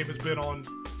 this game has been on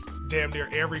damn near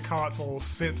every console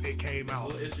since it came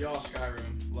out. It's y'all Skyrim.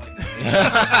 Like,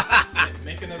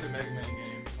 make another Mega Man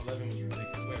game. 11 was really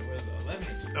good. Wait, what is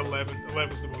it? 11 or 2? 11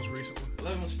 was the most recent one.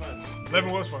 11 was fun.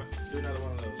 11 was fun. Do another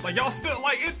one of those. Like, y'all still,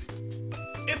 like,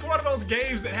 it's one of those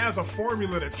games that has a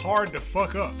formula that's hard to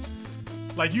fuck up.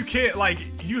 Like, you can't, like,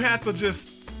 you have to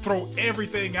just throw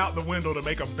everything out the window to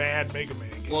make a bad Mega Man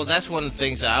game. Well, that's one of the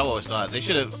things that I always thought.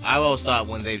 I always thought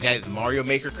when they had the Mario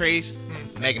Maker craze,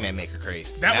 Mega Man Maker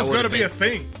craze. That was going to be a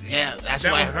thing. Yeah, that's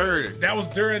what I heard. That was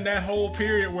during that whole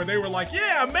period where they were like,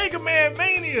 yeah, Mega Man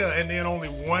Mania. And then only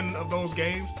one of those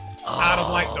games out of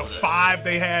like the 5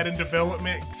 they had in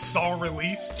development saw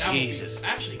release. Jesus.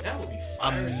 Actually, that would be A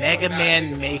fire. Mega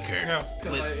Man Maker. Yeah.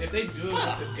 Because like, if they do it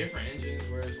with the different engines,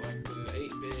 where it's like the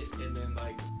 8-bit and then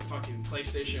like fucking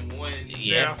PlayStation 1,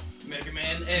 Yeah. Mega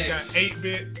Man You got X,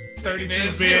 8-bit,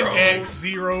 32-bit, Zero. X,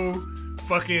 Zero,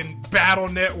 fucking Battle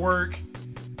Network.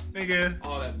 Nigga.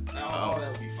 all that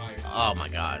would be fire. Oh my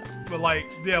god. But like,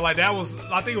 yeah, like that was,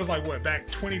 I think it was like what, back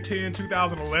 2010,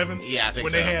 2011? Yeah, I think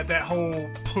when so. they had that whole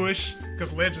push,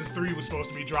 because Legends 3 was supposed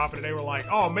to be dropping, and they were like,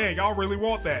 oh man, y'all really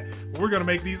want that. We're gonna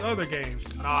make these other games.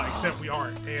 Nah, except we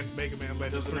aren't. And Mega Man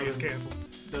Legends 3 is canceled.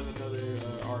 Does another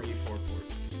RE4 port.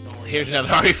 Don't worry. Here's another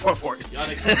RE4 port. Y'all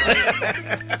niggas can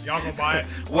buy it. Y'all gonna buy it?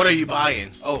 What are you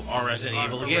buying? Oh, our Resident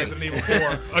Evil again. Resident Evil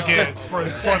 4 again for the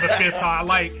 5th time.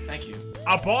 Like, Thank you.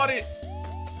 I bought it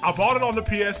on the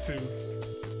PS2.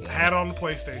 Had it on the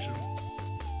PlayStation.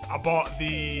 I bought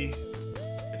the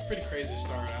It's pretty crazy to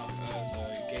start out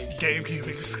as GameCube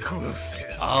exclusive.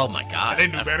 Oh my god. They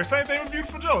knew better. Same thing with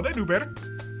Beautiful Joe. They knew better.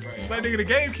 Right. That nigga, the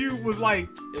GameCube was like,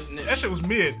 It was niche. that shit was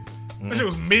mid. That shit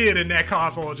was mid in that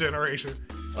console generation.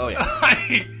 Oh yeah.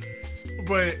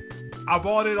 But I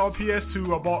bought it on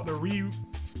PS2. I bought the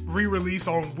re-release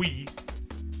on Wii.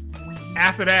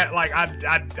 After that, like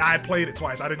I played it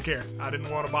twice. I didn't care. I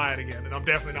didn't want to buy it again, and I'm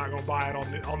definitely not gonna buy it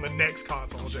on the next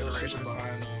console I'm still generation. super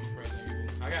behind on Resident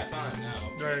Evil. I got time now.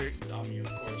 Right. I mean, of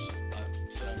course, I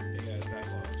still have a big ass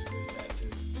backlog, so there's that too.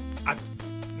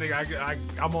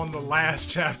 I'm on the last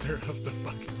chapter of the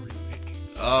fucking remake,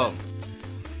 Oh.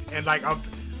 and like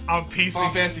I'm piecing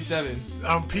Final Fantasy 7.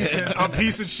 I'm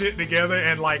piecing shit together,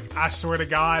 and like I swear to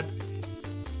God,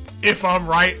 if I'm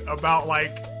right about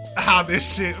like how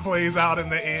this shit plays out in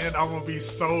the end, I'm gonna be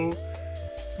so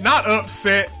not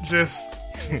upset, just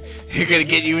You're gonna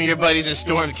get you and your buddies and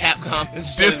storm Capcom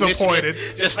instead of disappointed.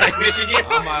 Michigan, just like Michigan.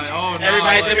 I'm like, oh no.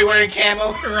 Everybody's gonna be wearing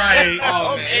camo. Right.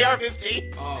 Oh, man.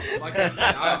 AR-15. Oh, like I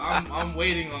said, I'm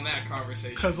waiting on that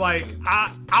conversation. Cause like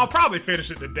I'll probably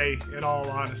finish it today, in all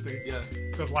honesty. Yeah.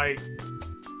 Cause like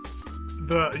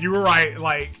You were right.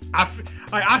 Like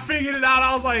I figured it out.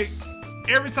 I was like,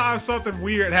 every time something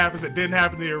weird happens that didn't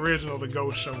happen in the original, the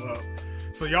ghosts show up.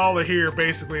 So y'all are here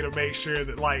basically to make sure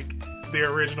that like the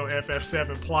original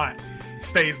FF7 plot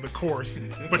stays the course.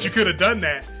 But you could have done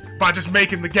that by just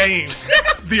making the game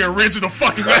the original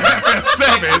fucking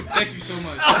FF7. Thank you so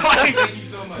much. Thank you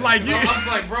so much. Like, I was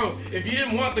like, bro, if you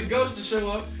didn't want the ghost to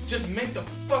show up, just make the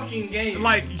fucking game.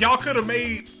 Like, y'all could have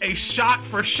made a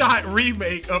shot-for-shot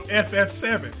remake of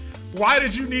FF7. Why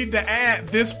did you need to add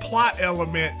this plot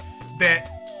element that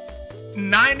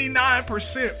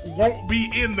 99% won't be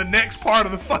in the next part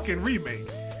of the fucking remake?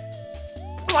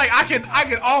 Like, I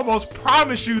can almost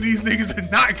promise you these niggas are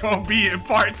not gonna be in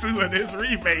part 2 of this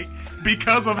remake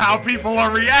because of how people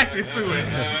are reacting to it.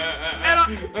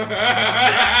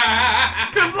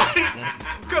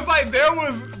 Cause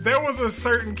there was a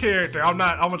certain character. I'm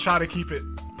gonna try to keep it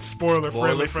spoiler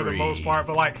friendly for the most part,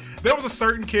 but like there was a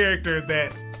certain character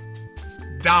that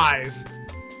dies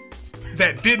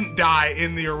that didn't die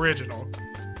in the original,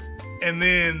 and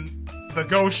then the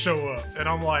ghosts show up, and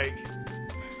I'm like,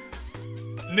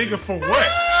 nigga, for what?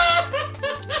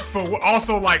 For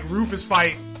also, like, Rufus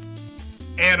fight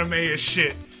anime as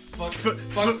shit.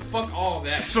 Fuck all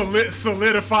that.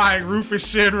 Solidifying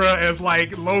Rufus Shinra as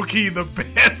like low-key the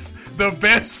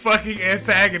best fucking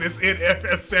antagonist in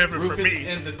FF7 Rufus for me.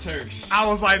 and the Turks. I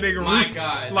was like, nigga,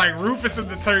 God. Like Rufus and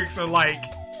the Turks are like,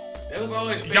 it was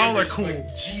always y'all are cool. Like,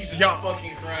 Jesus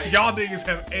fucking Christ. Y'all niggas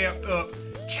have amped up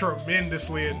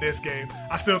tremendously in this game.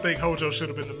 I still think Hojo should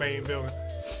have been the main villain.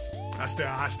 I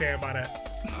stand by that.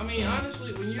 I mean,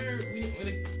 honestly, never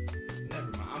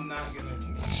mind. I'm not gonna.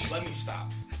 Let me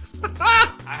stop.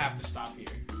 I have to stop here.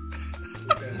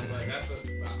 Because, like,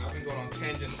 I've been going on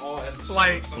tangents all episodes.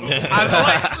 Like,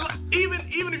 even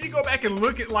if you go back and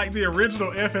look at like the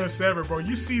original FF7, bro,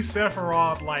 you see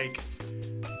Sephiroth like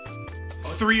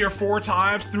 3 or 4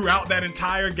 times throughout that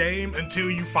entire game until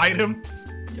you fight him.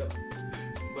 Yep.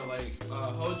 But like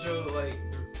Hojo, like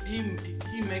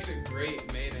he makes a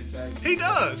great main antagonist. He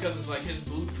does, because it's like his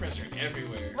blueprints are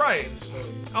everywhere. Right.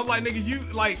 I'm like, nigga, you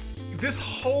like this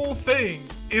whole thing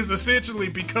is essentially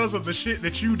because of the shit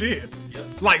that you did.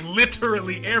 Yep. Like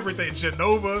literally everything.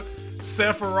 Genova,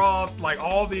 Sephiroth, like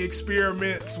all the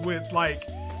experiments with like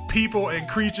people and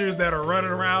creatures that are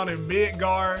running around in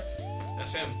Midgard.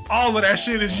 That's him. All of that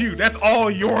shit is you. That's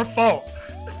all your fault.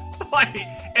 Like,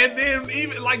 and then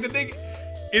even like the nigga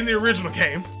in the original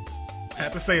game, I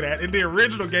have to say that in the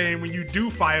original game when you do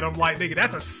fight him, like nigga,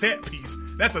 that's a set piece.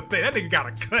 That's a thing. That nigga got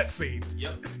a cutscene.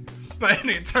 Yep. Like,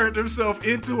 and it turned himself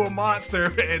into a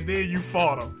monster, and then you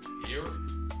fought him.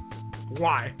 Yep.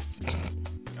 Why?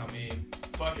 I mean,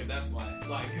 fuck it. That's why.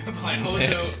 Like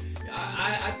Hojo,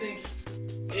 I think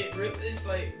it's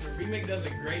like the remake does a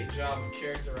great job of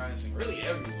characterizing really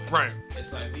everyone. Right.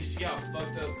 It's like we see how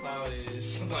fucked up Cloud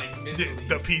is, like mentally.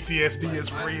 The PTSD like,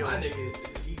 is real. My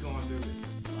nigga, he going through it.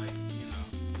 Like, you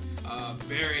know,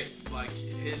 Barrett, like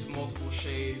his multiple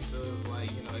shades of like,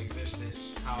 you know, existence.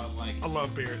 How like I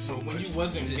love Barrett so much. When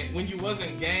you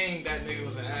wasn't gang, that nigga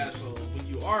was an asshole. When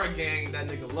you are a gang, that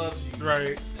nigga loves you.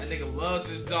 Right. That nigga loves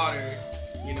his daughter.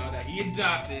 You know that he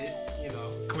adopted. You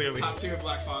know, clearly top tier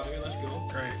black father. Let's go.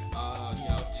 Right. You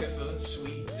know, Tifa,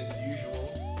 sweet as usual,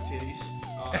 titties.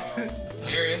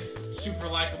 Aerith, super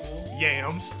likable.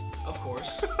 Yams. Of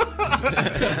course.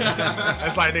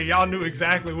 It's like y'all knew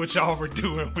exactly what y'all were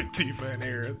doing with Tifa and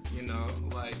Aerith. You know,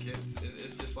 like it's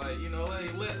just like, you know,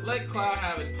 like let Cloud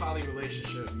have his poly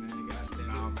relationship, man. Goddamn.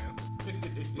 Nah, man.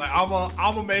 Like I'm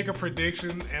gonna make a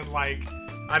prediction and like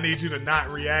I need you to not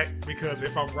react because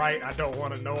if I'm right, I don't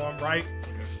want to know I'm right.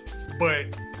 Okay.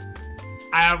 But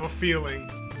I have a feeling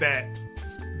that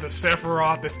the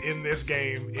Sephiroth that's in this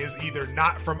game is either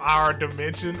not from our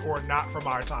dimension or not from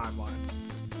our timeline.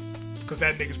 Because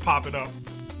that nigga's popping up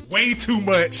way too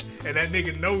much, and that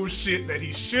nigga knows shit that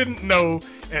he shouldn't know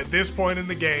at this point in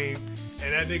the game,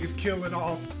 and that nigga's killing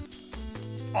off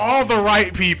all the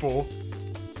right people,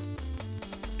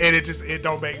 and it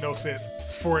don't make no sense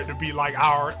for it to be like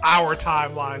our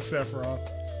timeline Sephiroth.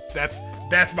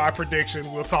 That's my prediction.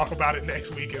 We'll talk about it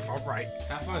next week if I'm right.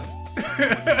 Have fun.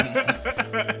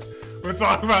 We'll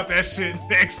talk about that shit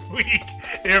next week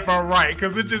if I'm right,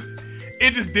 because it just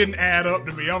didn't add up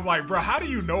to me. I'm like, bro, how do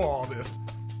you know all this?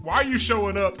 Why are you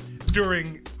showing up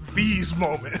during these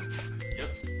moments? Yep.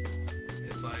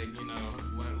 It's like, you know,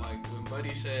 when Buddy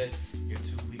said you're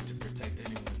too weak to protect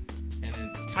anyone, and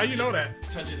then how you know that?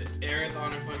 Touches Aerith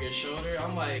on her fucking shoulder.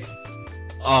 I'm like,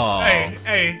 Oh.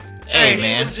 Hey,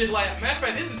 man. Legit, like, matter of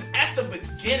fact, this is at the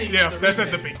beginning. Yeah, of the that's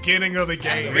remake. at the beginning of the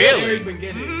game. Really? Very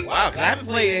beginning. Wow, because I haven't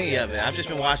played any of it. I've just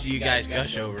been watching you guys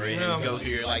gush over it and go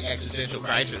through your like existential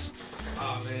crisis.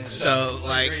 Oh man. So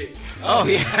like, great. oh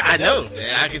yeah, I know.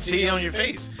 Man. I can see it on your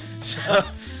face.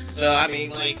 So I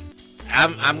mean, like,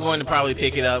 I'm going to probably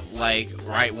pick it up like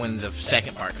right when the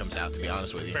second part comes out. To be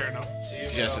honest with you. Fair enough. So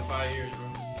you've Just been 5 years, bro.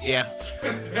 Yeah.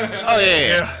 Oh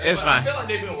yeah. It's But I fine. feel like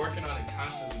they've been working on it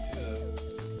constantly too.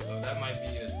 So that might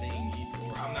be a thing.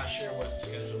 Or I'm not sure what the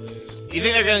schedule is. You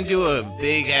think they're gonna do a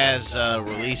big ass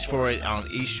release for it on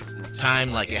each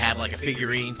time? Like they have like a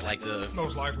figurine, like the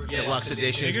Most likely. deluxe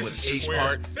edition Nigga, with each Square.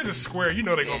 part. This is Square. You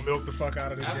know they're gonna milk the fuck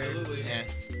out of this game. Absolutely. Yeah.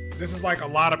 This is like a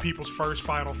lot of people's first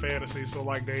Final Fantasy, so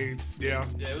like Yeah,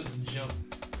 it was a jump.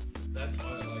 That's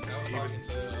why, like, I was talking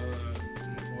to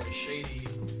my boy Shady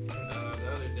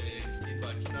the other day. He's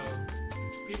like,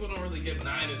 people don't really give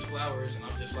 9 his flowers, and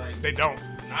I'm just like, they don't.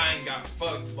 9 got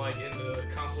fucked, like, in the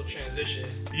console transition.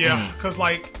 Yeah, because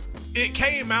like it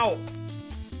came out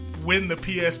when the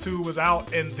PS2 was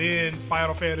out, and then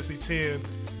Final Fantasy X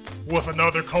was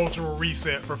another cultural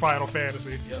reset for Final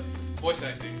Fantasy. Yep. Voice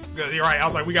acting. You're right. I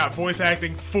was like, we got voice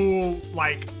acting, full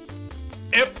like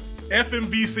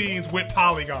FMV scenes with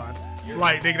polygons.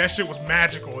 Like, nigga, that shit was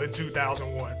magical in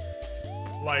 2001.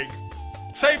 Like,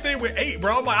 same thing with 8,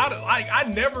 bro. I'm like, I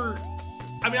never.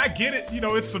 I mean, I get it.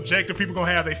 It's subjective. People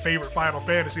gonna have their favorite Final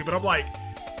Fantasy, but I'm like,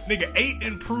 nigga, 8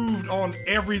 improved on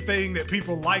everything that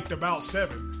people liked about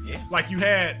 7. Yeah. Like, you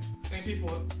had. I think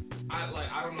people.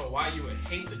 I don't know why you would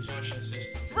hate the junction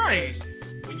system. Right.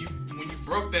 When you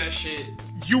broke that shit,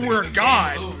 You were the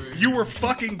God. game was over. You were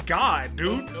fucking God,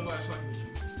 dude. Nobody's fucking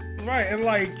with you. Right, and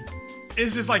like,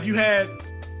 it's just like you had.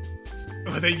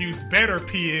 They used better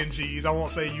PNGs. I won't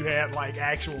say you had like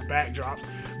actual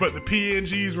backdrops, but the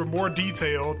PNGs were more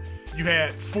detailed. You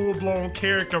had full blown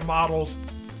character models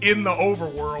in the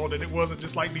overworld, and it wasn't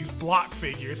just like these block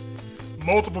figures.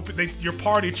 Your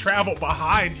party traveled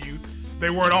behind you. They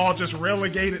weren't all just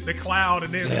relegated to cloud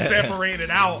and then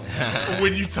separated out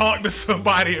when you talk to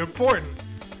somebody important.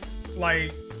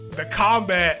 Like, the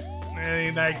combat,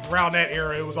 and like around that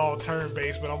era, it was all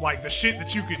turn-based, but I'm like, the shit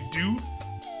that you could do,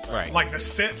 Right. like the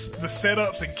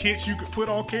setups and kits you could put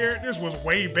on characters was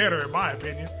way better in my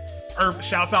opinion.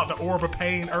 Shouts out to Orba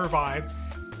Pain Irvine.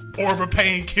 Orba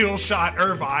Pain Kill Shot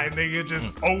Irvine, nigga,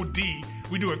 just OD.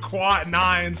 We doing quad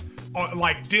 9s on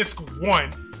like disc 1.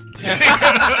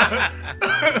 I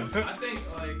think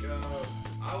like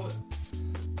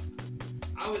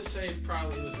I would say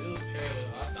probably it was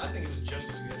parallel. I think it was just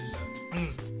as good as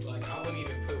 7. Like I wouldn't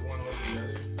even put one over the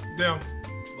other. Damn.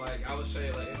 Like I would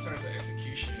say like in terms of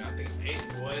execution, I think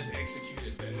 8 was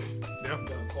executed better. Yeah.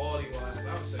 But quality wise,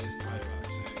 I would say it's probably about the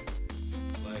same.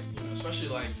 Like especially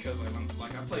like because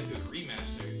like I played through the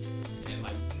remaster and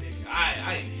like nigga,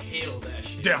 I inhaled that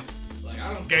shit. Yeah. Like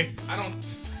I don't. Gay. I don't.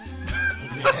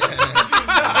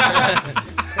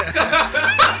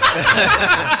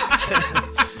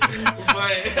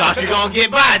 But Thought you gonna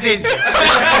get by, didn't you?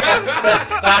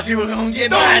 Thought you were gonna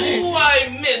get by, didn't you?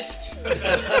 I missed.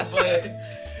 But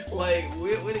like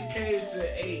when it came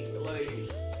to 8,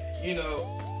 like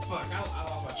fuck, I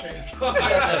lost my train of thought.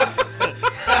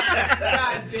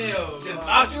 God damn. Just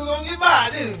thought you were gonna get by,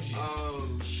 didn't you?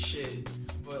 Oh shit.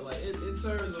 But like in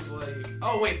terms of like,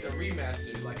 oh wait, the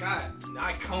remaster. Like I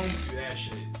combed through that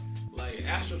shit. Like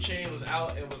Astral Chain was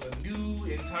out and was a new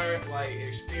entire like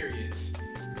experience.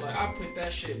 Like I put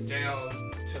that shit down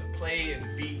to play and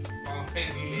beat Final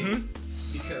Fantasy 8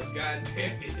 because god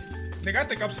damn it. Nigga, I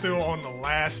think I'm still on the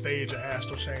last stage of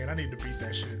Astral Chain. I need to beat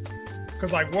that shit.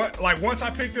 Cause like once I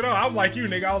picked it up, I'm like you,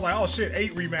 nigga. I was like, oh shit,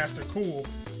 8 remaster, cool.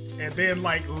 And then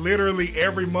like literally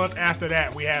every month after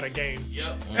that, we had a game.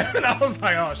 Yep. And I was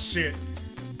like, oh shit.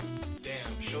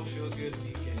 Damn, show feels good to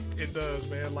be game. It does,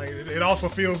 man. Like it also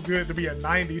feels good to be a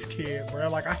 90s kid, bro.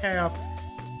 Like I have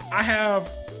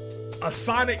a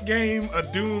Sonic game, a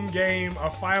Doom game, a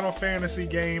Final Fantasy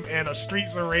game, and a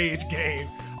Streets of Rage game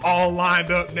all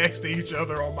lined up next to each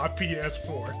other on my PS4.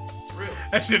 It's real.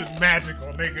 That shit is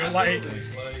magical, nigga. Like,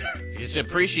 It's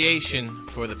appreciation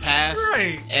for the past,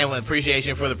 Right. and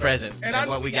appreciation for the present, And and I-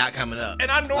 what we got coming up. and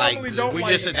I normally don't We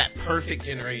like- just at that perfect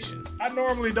generation. I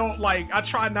normally don't like. I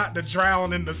try not to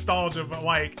drown in nostalgia, but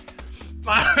like,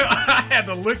 I had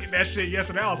to look at that shit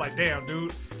yesterday. I was like, damn,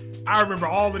 dude. I remember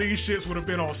all of these shits would have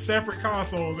been on separate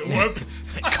consoles at one.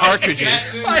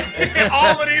 Cartridges. Like,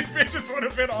 all of these bitches would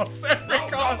have been on separate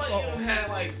Don't let consoles. you had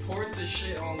like ports of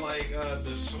shit on like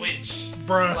the Switch.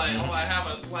 Bruh.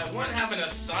 Like having a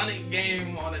Sonic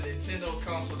game on a Nintendo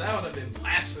console, that would have been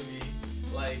blasphemy.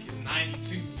 Like in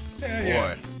 '92. Yeah,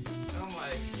 yeah. Boy. I'm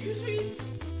like, Excuse me?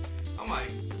 I'm like,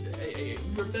 hey,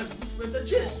 rip that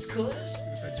Genesis, cuz.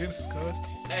 That Genesis, cuz.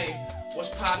 Hey,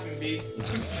 what's poppin', B?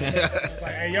 It's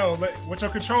like, hey, yo, what your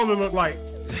controller look like?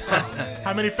 Oh, man.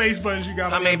 How many face buttons you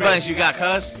got? How many buttons you got,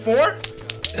 cuz? 4?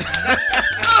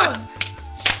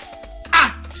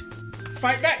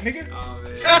 Fight back, nigga. Oh,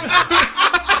 man.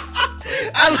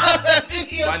 I love that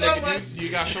video My so nigga, much. you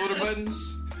got shoulder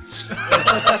buttons?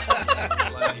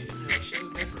 Like, shit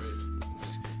was different.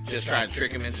 Just trying to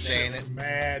trick him into saying it.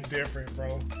 Mad different,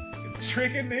 bro. It's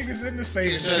tricking niggas into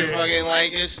saying Instead shit. of fucking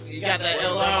like, you got that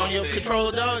LR on your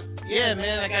controller, dog? Yeah,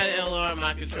 man, I got an LR on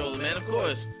my controller, man, of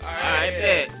course. Alright,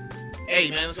 bet.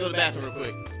 Hey, man, let's go to the bathroom real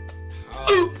quick. I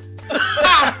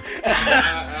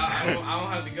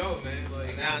don't have to go, man.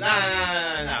 Like,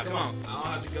 Nah, come on. I don't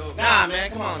have to go. Nah, man,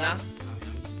 come on now.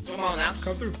 Come on now.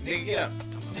 Come through. Nigga, get up.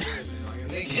 I'm good, man. Like,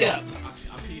 Nigga, get up.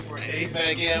 I pee for a Hey, day. you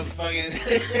better get up fucking...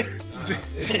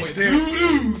 Wait,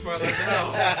 doo-doo for the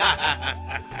house.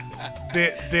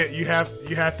 Dit, you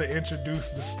have to introduce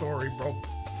the story, bro.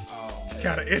 Oh, man.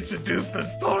 Gotta introduce the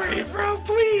story, bro,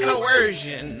 please.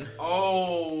 Coercion.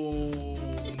 Oh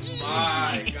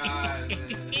my god,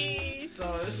 man. So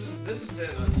this has been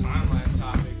a timeline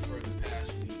topic for the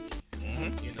past week.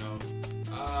 Mm-hmm. You know,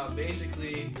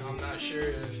 basically, I'm not sure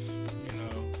if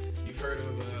you've heard of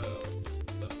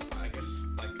I guess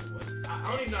like what I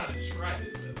don't even know how to describe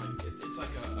it, but like it's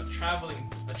like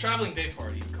a traveling day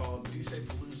party called Duce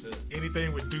Palooza.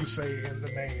 Anything with Duce in the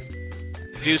name.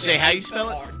 Duce, how you spell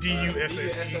it? Dusse.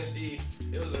 D-U-S-S-E.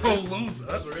 It was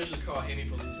Palooza. originally called Henny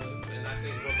Palooza, and I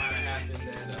think what might have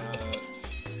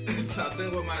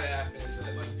happened is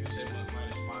that like Duce might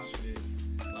have sponsored it.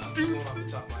 I'm just going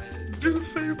off the top of my head.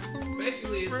 Duce Palooza.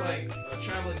 Basically, it's like a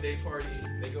traveling day party.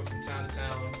 They go from town to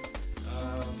town.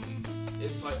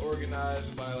 It's like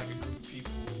organized by like a group of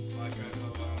people. Like I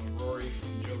know Rory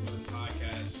from Joe Budden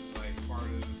Podcast is like part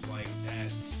of like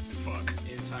that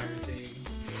entire thing.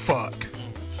 Fuck.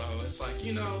 So it's like,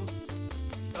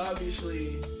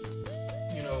 obviously,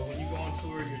 when you go on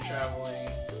tour, you're traveling,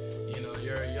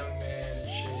 you're a young man and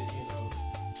shit,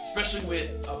 especially with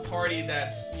a party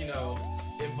that's,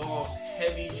 involves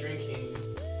heavy drinking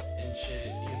and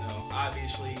shit,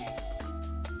 obviously,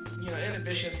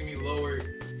 inhibitions can be lowered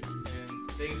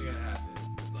and things are gonna happen.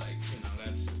 Like,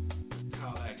 that's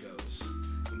how that goes.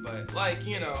 But, like,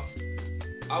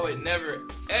 I would never,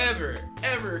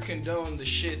 ever condone the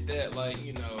shit that, like,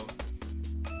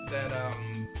 that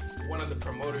one of the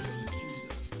promoters was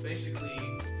accused of. Basically,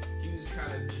 he was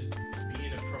kind of just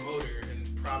being a promoter and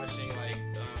promising, like,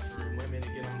 for women to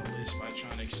get on the list by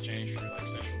trying to exchange for, like,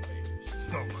 sexual favors.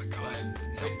 Oh my god.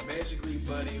 Like, basically,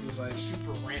 Buddy was, like,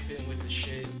 super rampant with the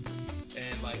shit.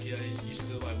 And, like, he used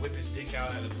to, like, whip his dick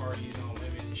out at the parties on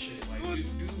women and shit. Like,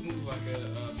 dude moved like a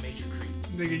major creep.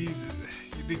 Nigga, you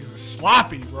niggas is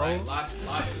sloppy, bro. Like,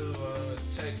 lots of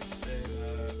texts and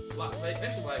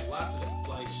basically like lots of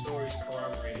like stories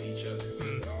corroborating each other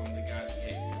with the guy's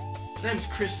behavior. His name's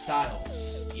Chris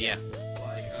Styles. Yeah.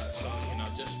 Like so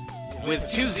just With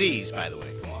 2 Z's, by the way.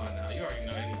 Come on now, you already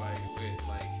know anybody with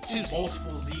like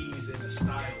multiple Z's in the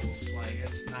Styles. Like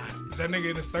it's not. Is that nigga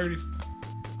in his 30s?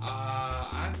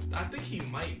 I think he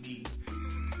might be.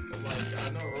 Like I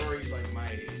know Rory's like my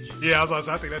age. Yeah, I was like,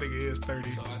 I think that nigga is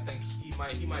 30. So I think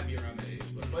he might be around that age.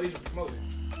 But Buddy's a promoter.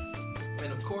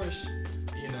 And of course,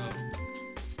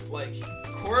 like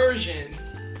coercion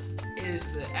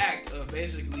is the act of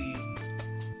basically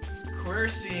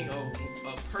coercing a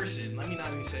person. Let me not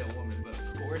even say a woman, but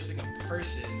coercing a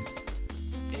person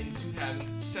into having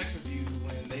sex with you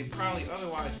when they probably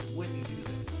otherwise wouldn't do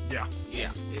that. Yeah.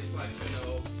 Yeah. It's like,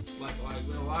 like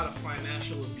with a lot of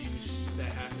financial abuse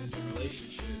that happens in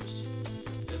relationships.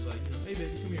 It's like, hey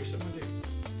baby, come here, suck my dick.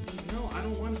 Like, no, I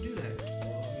don't want to do that.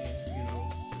 Well, I mean,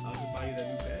 I'll just buy you that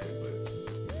new bag, but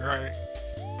Right.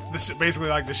 This is basically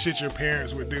like the shit your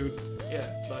parents would do. yeah,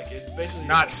 like it's basically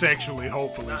Not sexually,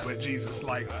 hopefully, but Jesus,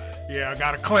 like, yeah, I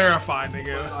gotta clarify,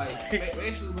 nigga. But like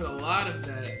basically with a lot of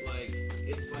that, like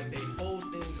it's like they hold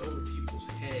things over people's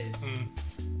heads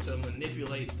to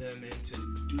manipulate them into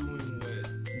doing what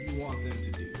you want them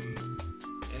to do,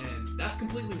 and that's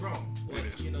completely wrong. Like, It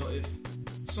is.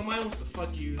 if somebody wants to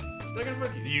fuck you, they're gonna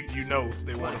fuck you. You know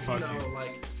they want to fuck you.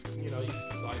 Like you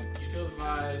feel the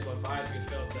vibes, like vibes get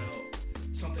felt out.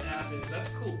 Something happens, that's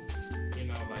cool.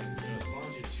 As long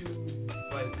as you're two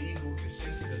like legal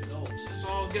consenting adults, it's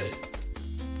all good.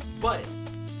 But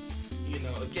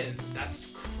again,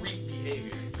 that's creep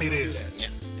behavior. It Don't do is. that. Yeah.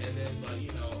 And then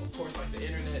of course, like the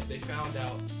internet, they found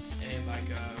out, and like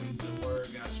the word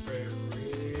got spread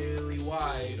really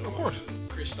wide on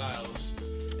Chris Styles,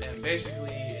 and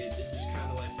basically it just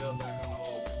kind of like fell back on the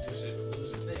whole Duce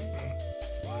Palooza thing.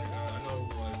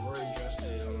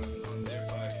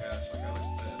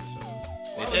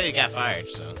 said he got fired,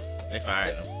 so they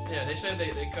fired him. Yeah, they said they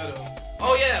cut him.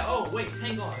 Oh yeah. Oh wait,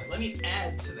 hang on. Let me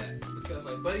add to that because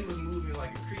like Buddy was moving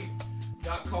like a creep,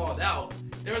 got called out.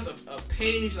 There was a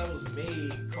page that was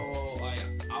made called like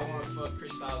I want to fuck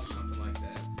Chris Styles or something like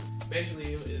that.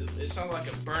 Basically, it sounded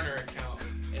like a burner account,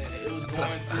 and it was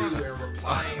going through and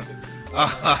replying to people,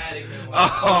 adding him.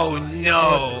 Oh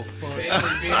no!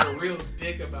 Basically being a real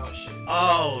dick about shit.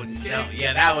 Oh no!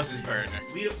 Yeah, that was his burner.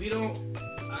 We don't.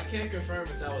 I can't confirm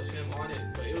if that was him on it,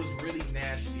 but it was really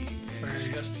nasty and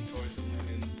disgusting towards the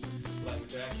women, like with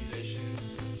the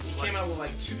accusations. He came out with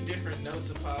like 2 different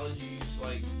notes apologies.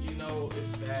 Like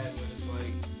it's bad when it's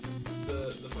like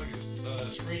the fucking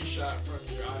screenshot from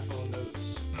your iPhone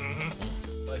notes.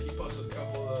 Mm-hmm. Like he posted a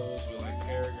couple of those with like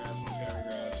paragraphs on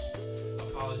paragraphs,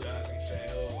 apologizing, saying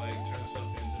he'll like turn himself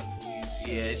into the police.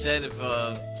 Yeah, it said if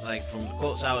like from the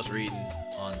quotes I was reading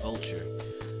on Vulture,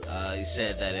 he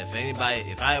said that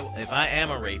if I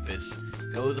am a rapist,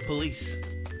 go to the police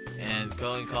and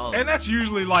go and call them. And that's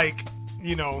usually like,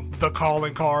 the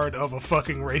calling card of a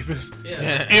fucking rapist.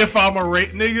 Yeah. If I'm a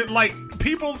nigga, like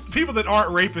people that aren't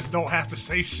rapists don't have to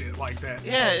say shit like that.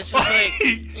 Yeah, it's just like,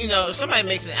 if somebody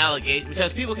makes an allegation,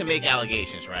 because people can make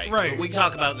allegations, right? Right. We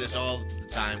talk about this all the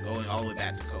time, going all the way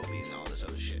back to Kobe and all this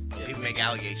other shit. Yeah. People make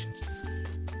allegations.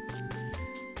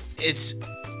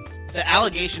 The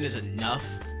allegation is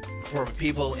enough for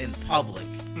people in public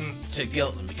to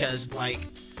guilt them, because like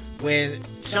when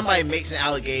somebody makes an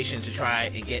allegation to try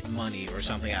and get money or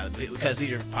something out of it, because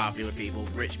these are popular people,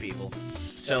 rich people,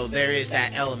 so there is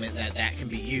that element that can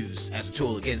be used as a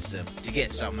tool against them to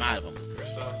get something out of them.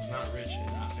 Christoph is not rich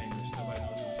and not famous. Nobody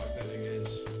knows who the fuck that nigga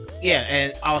is. Yeah,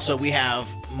 and also we have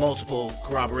multiple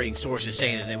corroborating sources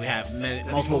saying that we have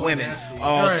multiple women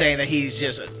all saying that he's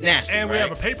just nasty. And we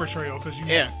have a paper trail because you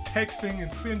texting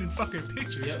and sending fucking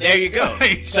pictures. Yep. There you go.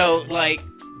 So like,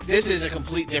 this is a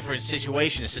complete different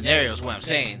situation and scenario is what I'm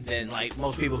saying than like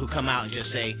most people who come out and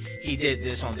just say he did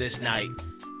this on this night,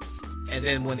 and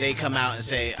then when they come out and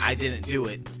say I didn't do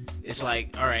it, it's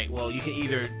like, all right, well, you can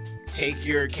either take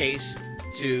your case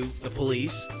to the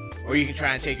police or you can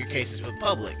try and take your cases to the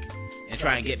public and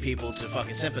try and get people to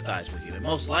fucking sympathize with you. And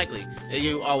most likely,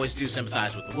 you always do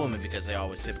sympathize with the woman because they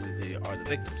always typically are the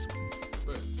victims.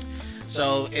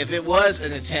 So if it was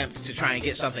an attempt to try and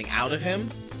get something out of him,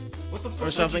 what the fuck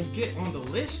or something, did you get on the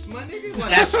list, my nigga? Like,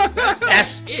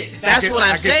 that's it. That's what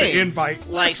I'm saying. The invite.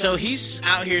 Like, so he's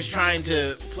out here trying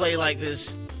to play like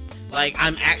this, like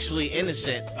I'm actually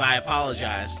innocent by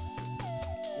apologize,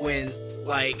 when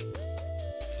like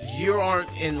you aren't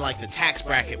in like the tax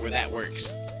bracket where that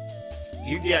works.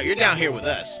 You're down here with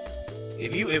us.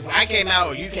 If I came out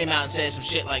or you came out and said some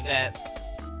shit like that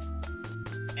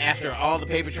after all the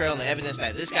paper trail and the evidence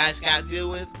that this guy's got to deal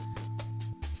with,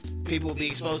 people will be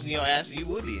exposing your ass and you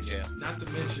would be in jail. Not to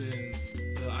mention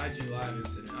the IG Live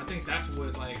incident. I think that's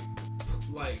what like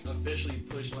officially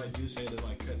pushed like you say to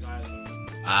like cut ties with him.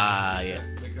 Yeah.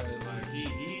 Because like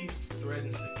he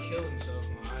threatens to kill himself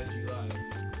on IG Live.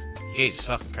 Jesus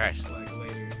fucking Christ. Like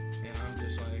later, and I'm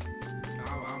just like,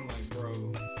 I'm like, bro,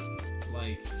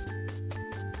 like,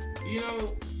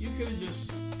 you could have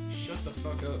just shut the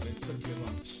fuck up and took your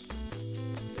lumps.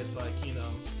 It's like,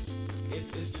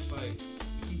 it's just like.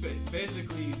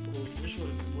 Basically, which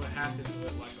what happens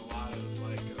with like a lot of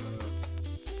like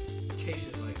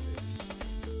cases like this,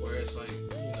 where it's like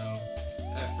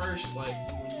at first like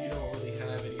when you don't really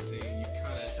have anything, you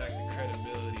kind of attack the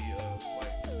credibility of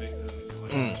like the victim,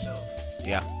 like yourself.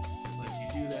 Yeah. Like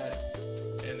you do that,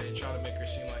 and then try to make her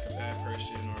seem like a bad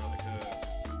person or like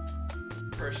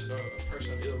a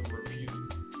person of ill repute,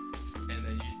 and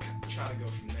then you try to go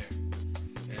from there,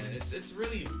 and it's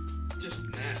really just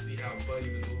nasty how Buddy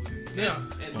been moving. Yeah.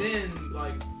 And then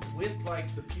like with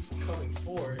like the people coming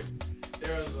forward,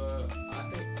 there was I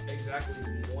think exactly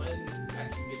one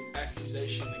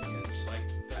accusation against like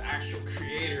the actual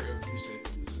creator of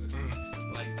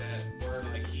S2E15. Like that where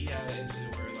like he had an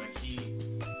incident where like he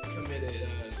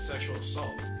committed sexual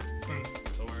assault.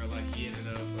 To where like he ended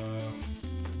up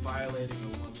violating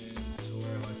a woman, to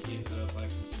where like he ended up like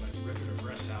ripping her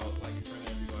breasts out like in front of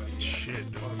everybody.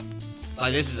 Shit, dog.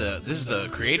 Like this is the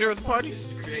creator of the party? This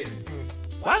is the creator.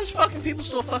 Why does fucking people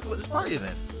still fucking with this party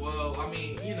then? Well, I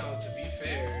mean, to be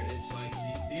fair, it's like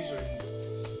these are.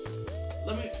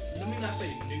 Let me not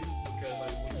say new, because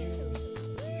like when you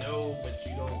know but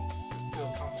you don't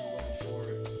feel comfortable going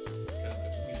forward, because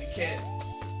we can't.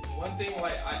 One thing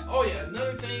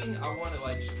another thing I want to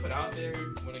like just put out there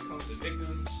when it comes to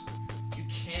victims, you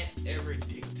can't ever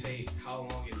dictate how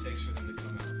long it takes for them to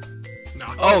come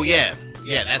out. Oh yeah.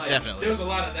 Yeah, that's like, definitely. There was a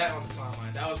lot of that on the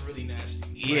timeline. That was really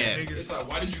nasty. Yeah. Like, It's like,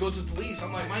 why did you go to the police?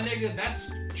 I'm like, my nigga,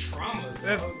 that's trauma.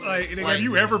 That's dog. like, nigga, have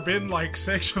you ever been like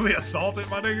sexually assaulted,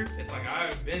 my nigga? It's like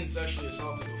I've been sexually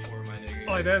assaulted before, my nigga.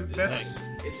 Like that's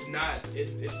it's not a good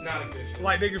feeling.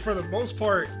 like, nigga, for the most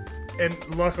part,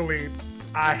 and luckily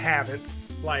I haven't.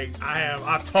 Like,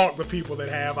 I've talked to people that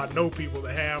have, I know people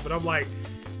that have, but I'm like,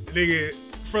 nigga,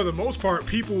 for the most part,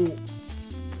 people,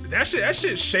 that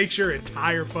shit shakes your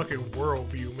entire fucking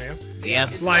worldview, man. Yeah.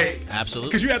 It's Like, absolutely.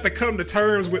 because you have to come to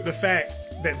terms with the fact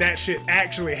that shit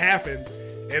actually happened,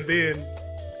 and then,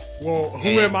 well,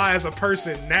 who am I as a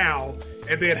person now?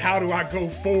 And then how do I go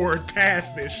forward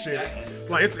past this shit? Exactly.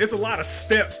 Like, it's a lot of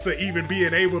steps to even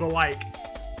being able to, like,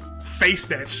 face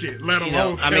that shit, let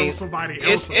alone tell somebody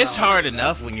else. It's about hard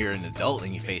enough when you're an adult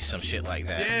and you face some shit like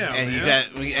that. Yeah,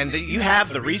 and you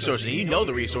have the resources, and you know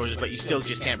the resources, but you still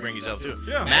just can't bring yourself through.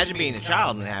 Yeah. Imagine being a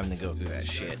child and having to go through that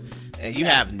shit, and you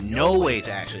have no way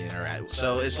to actually interact with.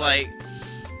 So it's like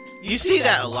you see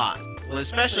that a lot, well,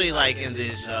 especially like in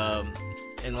this,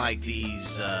 in like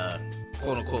these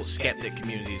quote unquote skeptic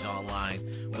communities online.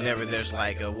 Whenever there's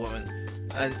like a woman,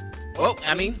 well,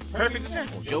 I mean, perfect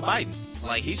example, Joe Biden.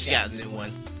 Like, he's got a new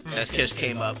one that just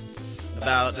came up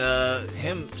about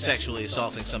him sexually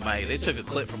assaulting somebody. They took a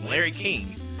clip from Larry King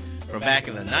from back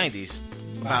in the 90s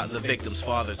about the victim's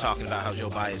father talking about how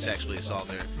Joe Biden sexually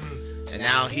assaulted her. And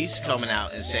now he's coming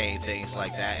out and saying things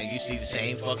like that, and you see the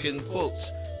same fucking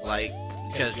quotes. Like,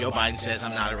 because Joe Biden says,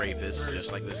 I'm not a rapist,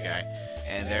 just like this guy.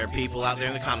 And there are people out there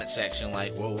in the comment section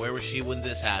like, well, where was she when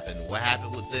this happened? What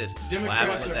happened with this? What happened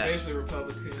Democrats with are that? basically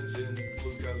Republicans in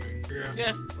blue coloring.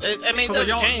 Yeah, I mean, it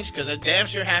doesn't change because it damn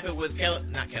sure happened with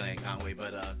not Kellyanne Conway,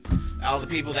 but all the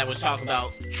people that was talking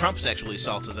about Trump sexually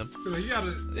assaulted them.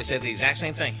 They said the exact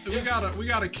same thing. We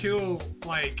gotta kill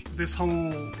like this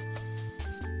whole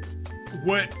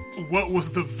what was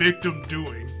the victim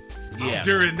doing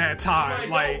during that time.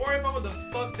 Like, don't worry about what the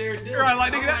fuck they're doing. Right,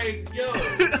 like, nigga, yo,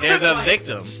 they're the like,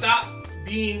 victim. Stop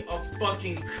being a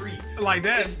fucking creep. Like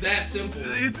that. It's that simple.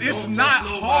 It's Don't not touch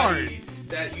nobody hard.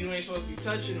 that you ain't supposed to be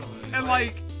touching on. And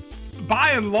like,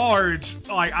 by and large,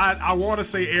 like I want to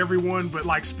say everyone, but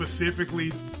like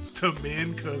specifically to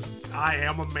men, because I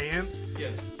am a man. Yeah.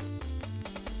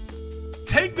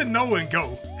 Take the no and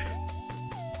go.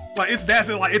 Like,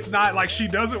 it's not like she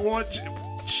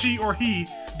or he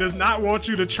does not want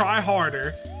you to try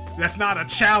harder. That's not a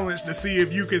challenge to see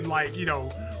if you can, like, you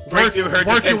know, work your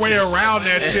way around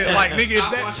that shit. Like, nigga,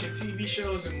 stop watching TV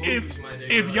shows and movies, my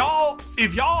nigga.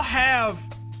 If y'all have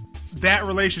that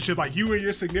relationship, like you and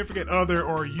your significant other,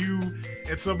 or you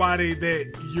and somebody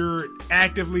that you're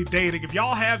actively dating, if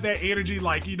y'all have that energy,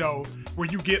 like, you know, where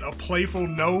you get a playful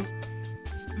no,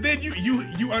 then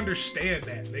you understand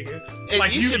that, nigga.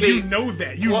 Like, you know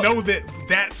that. You know that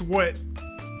that's what,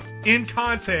 in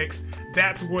context,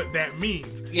 that's what that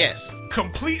means. Yes.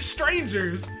 Complete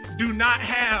strangers do not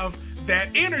have that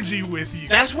energy with you.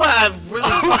 That's what I really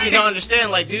fucking don't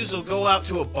understand. Like, dudes will go out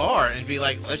to a bar and be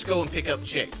like, let's go and pick up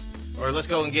chicks. Or let's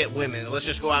go and get women. Let's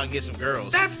just go out and get some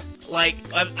girls. That's... Like,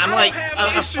 I'm I like, don't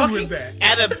have an issue with that.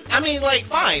 I mean, like,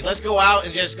 fine, let's go out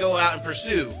and just go out and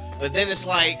pursue. But then it's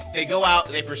like, they go out,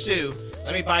 they pursue,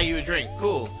 let me buy you a drink.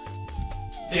 Cool.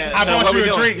 Yeah, I bought you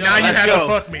a drink, now you have to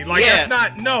fuck me. Like, that's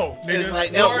not, no, nigga. It's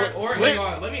like, no, or hang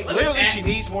on, let me clearly add, she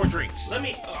needs more drinks. I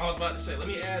was about to say, let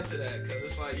me add to that, because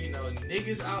it's like, you know,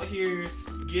 niggas out here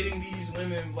getting these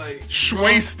women, like,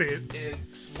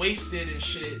 wasted and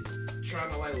shit, trying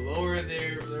to, like, lower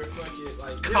their fucking,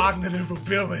 like, cognitive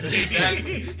ability.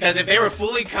 Exactly. Because if they were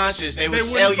fully conscious, they would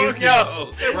sell you.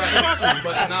 No. Right.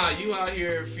 But nah, you out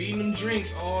here feeding them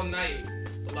drinks all night.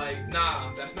 Like,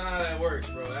 nah, that's not how that works,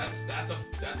 bro. That's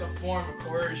a form of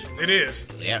coercion. It is.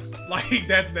 Yeah. Like,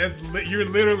 you're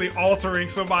literally altering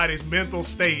somebody's mental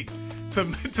state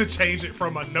to change it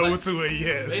from a no to a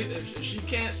yes. If she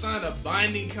can't sign a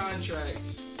binding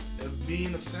contract of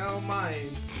being of sound mind,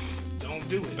 don't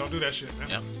do it. Don't do that shit, man.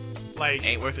 Yep. Like,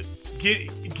 ain't worth it.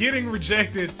 Getting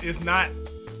rejected is not.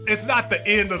 It's not the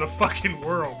end of the fucking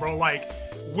world, bro. Like,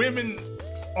 women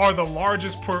are the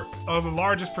largest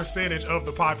percentage of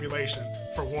the population.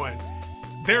 For one,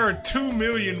 there are 2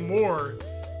 million more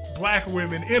black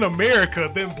women in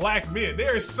America than black men.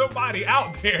 There is somebody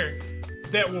out there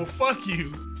that will fuck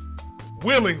you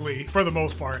willingly, for the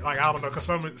most part. Like, I don't know, because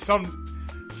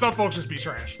some folks just be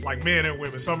trash, like men and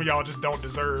women. Some of y'all just don't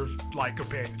deserve, like,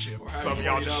 companionship. Some of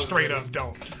y'all just straight up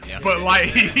don't. Yeah. But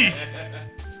like,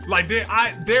 like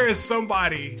there is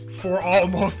somebody for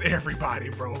almost everybody,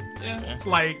 bro. Yeah.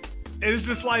 Like, it's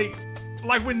just like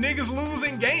when niggas lose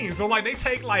in games, bro. Like, they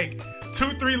take like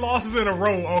 2-3 losses in a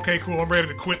row. Okay, cool. I'm ready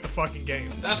to quit the fucking game.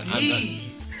 That's me.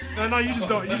 No, you just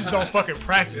don't fucking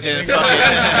practice. Yeah, Nigga. fuck it.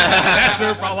 That's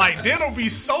your problem. Like, Den'll be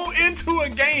so into a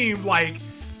game like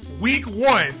week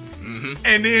 1,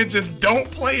 and then just don't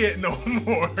play it no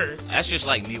more. That's just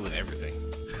like me with everything.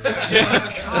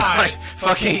 God. Like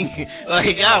fucking,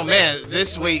 like, oh man,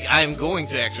 this week I'm going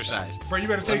to exercise. Bro, you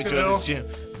better Let take me the go to bill. the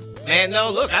gym. Man, no,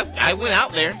 look, I went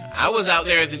out there. I was out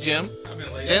there at the gym. I've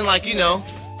been late. Then, like, you know,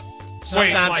 Wait,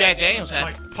 sometimes like, Jack Daniels had.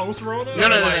 like post Rona?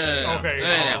 No. Okay.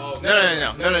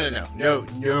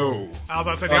 No. I was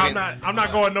about to say, Fucking- I'm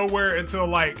not going nowhere until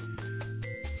like,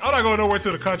 I'm not going nowhere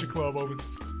till the country club open.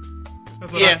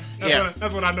 That's when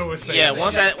that's when I know it's safe. Yeah,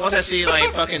 once I see like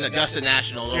fucking Augusta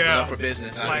National open Yeah. up for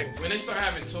business, Like, When they start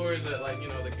having tours at like, you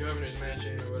know, the governor's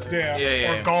mansion or whatever. yeah,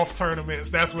 Yeah. or golf tournaments.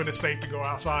 That's when it's safe to go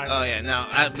outside. oh yeah, no,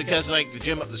 because like the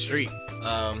gym up the street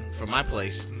from my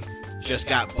place just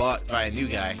got bought by a new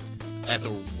guy at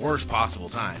the worst possible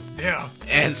time. Yeah.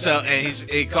 And so,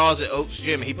 he calls it Oaks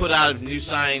Gym. He put out a new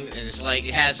sign, and it's like,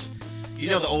 it has, you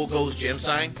know, the old Gold's Gym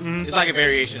sign? It's like a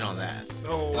variation on that.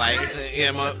 Oh, Like,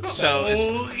 yeah, so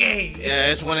it's, okay. yeah,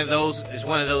 it's one of those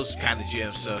kind of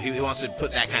gyms. So he wants to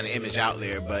put that kind of image out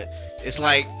there. But it's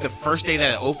like the first day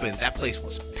that it opened, that place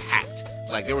was packed.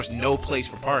 Like, there was no place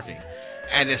for parking.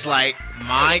 And it's like,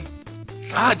 my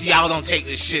God, y'all don't take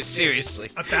this shit seriously.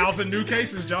 1,000 new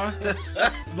cases, John.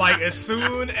 Like, as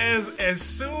soon as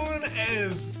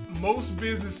most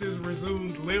businesses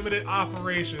resumed limited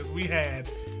operations, we had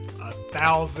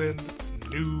 1,000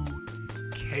 new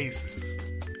cases.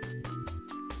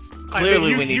 Like,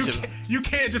 Clearly, you, we need you to. You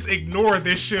can't just ignore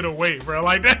this shit away, bro.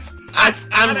 Like, that's.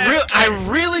 I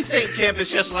really think, Kemp,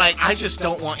 it's just like, I just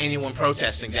don't want anyone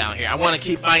protesting down here. I want to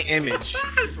keep my image.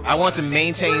 I want to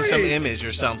maintain some image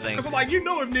or something. Because I'm like, you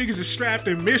know, if niggas is strapped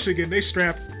in Michigan, they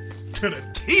strapped to the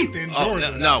teeth in Oh,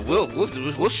 Georgia. no,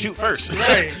 we'll shoot first.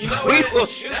 Right. You know We what? will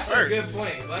shoot That's first. a good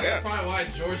point. That's probably why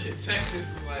Georgia and Texas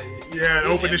is like... Yeah,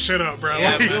 open this shit up, bro.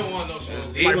 Yeah, Like, We don't want no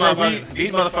smoke. These, Like, bro,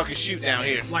 these motherfuckers shoot down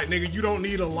here. like, nigga, you don't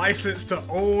need a license to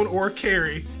own or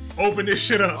carry. Open this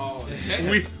shit up. Oh, in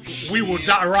Texas, We will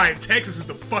die. Right, Texas is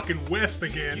the fucking West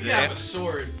again. You can have a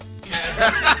sword.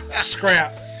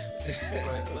 Scrap.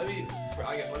 But let me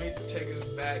take us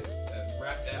back and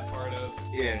wrap that part up.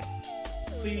 Yeah.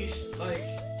 Please, like,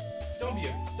 don't be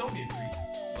a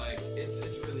creep. Like, it's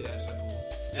really that simple.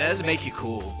 That doesn't make you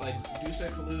cool. Like, Duce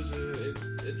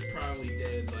Palooza, it's probably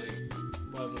dead, like,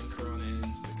 right when Corona ends,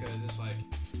 because it's like,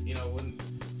 you know, when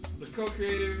the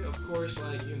co-creator, of course,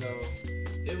 like, you know,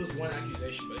 it was one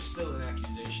accusation, but it's still an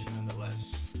accusation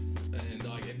nonetheless. And,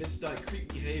 like, if it's, like,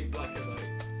 creep behavior, like, cause,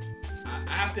 like,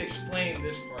 I have to explain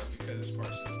this part because this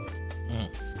part's important.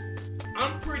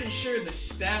 I'm pretty sure the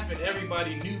staff and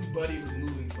everybody knew Buddy was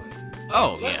moving funny.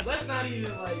 Oh, Let's not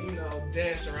even, like, you know,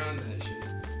 dance around that shit.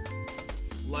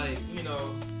 Like, you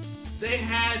know, they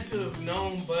had to have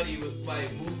known Buddy was,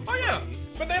 like, moving Oh yeah, funny.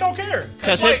 but they don't care.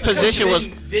 Because his position was.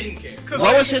 Didn't care.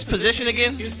 What was his position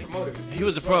again? He was promoted. He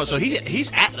was a pro, so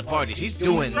he's at the parties. He's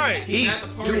doing. Right. He's At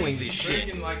the party, doing this he's shit.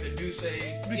 drinking, like, the Duce.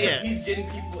 Yeah. He's getting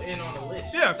people in on the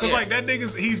list. Yeah, because Yeah. like that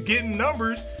nigga's he's getting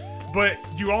numbers, but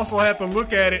you also have to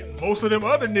look at it. Most of them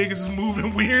other niggas is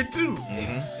moving weird too.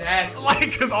 Exactly. Like,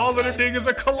 because all of the niggas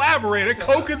are collaborators,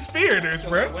 co-conspirators,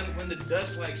 bro. Like, when the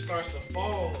dust, like, starts to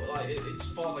fall, like, it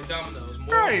just falls like dominoes. More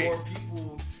Right. and more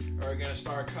people are gonna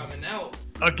start coming out.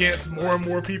 Against more and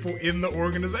more people in the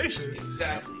organization.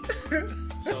 Exactly.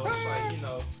 So it's like, you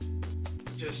know,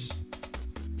 just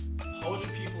hold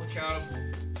your people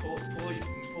accountable.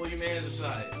 Pull your mans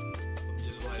aside.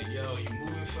 Just like, yo, you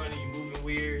moving funny, you moving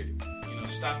weird. You know,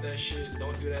 stop that shit.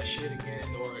 Don't do that shit again.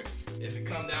 Or if it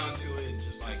come down to it,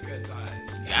 just like cut ties.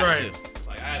 Got Right. to.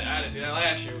 Like I had to do that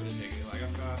last year with a nigga. Like I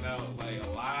found out like a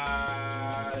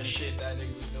lot of shit that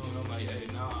nigga was doing. I'm like, hey,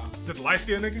 nah, Is it the light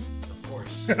skinned nigga? of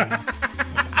course.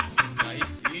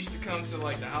 He used to come to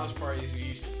like the house parties we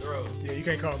used to throw. Yeah, you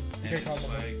can't come. You And can't it's come. just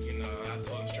on like, you know, I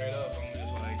told him straight up, I'm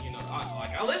just like, you know,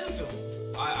 I listen to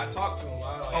him. I talk to him.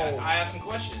 I ask him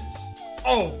questions.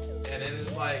 Oh, And then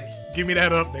it's like, give me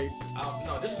that update.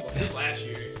 no, this was last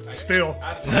year. Like, Still.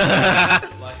 I had to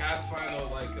find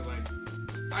out, like, cause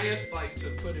like, I guess like to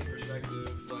put in perspective,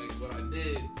 like what I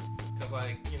did, cause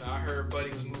like, you know, I heard Buddy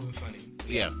was moving funny,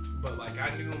 Yeah. but like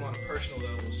I knew him on a personal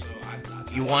level, so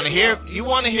I You want to hear? You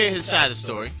want to hear his side of the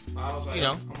story? I was like, you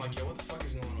know. I'm like, yo, what the fuck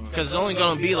is going on? Because it's only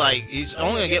going to be like, he's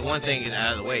only going to get one thing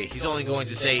out of the way. He's only going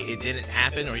to say it didn't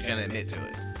happen, or he's going to admit to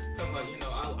it. Cause like, you know,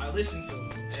 I listened to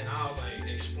him and I was like,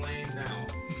 explain now.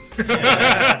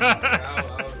 I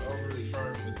was overly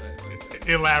firm with that.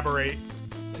 Elaborate,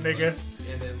 nigga.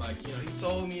 And then like, you know, he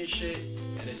told me his shit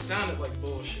and it sounded like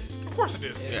bullshit. Of course it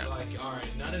is. And it's like, all right,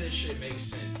 none of this shit makes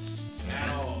sense at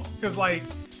all. Because, like,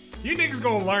 You niggas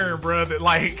gonna learn, bro, that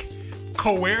like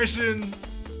coercion,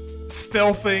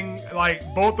 stealthing, like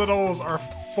both of those are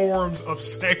forms of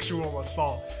sexual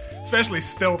assault. Especially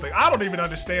stealthing. I don't even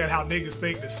understand how niggas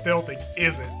think that stealthing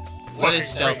isn't. What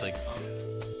is stealthing?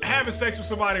 Having sex with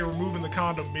somebody, removing the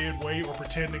condom midway, or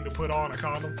pretending to put on a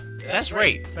condom. That's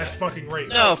rape. That's fucking rape.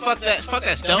 No, fuck that. Fuck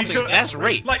that stealthing. Because, that's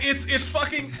rape. Like it's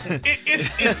fucking.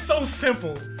 It's so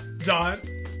simple, John.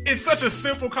 It's such a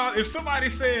simple if somebody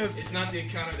says it's not the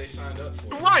encounter they signed up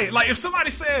for. Right, like if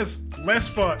somebody says, let's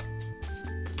fuck,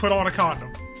 put on a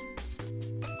condom.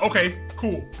 Okay,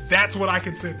 cool. That's what I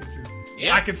consented to.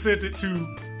 Yeah. I consented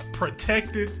to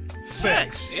protected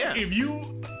sex. Yeah. If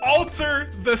you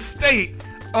alter the state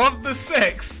of the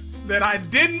sex that I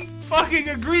didn't fucking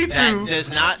agree to,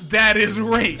 that is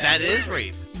rape. That is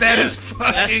rape. That is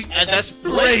fucking that's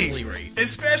blatantly rape.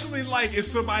 Especially like if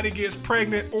somebody gets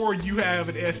pregnant or you have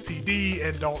an STD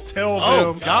and don't tell them.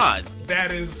 Oh God,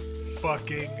 that is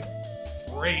fucking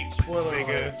rape. Spoiler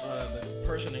nigga. The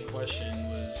person in question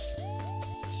was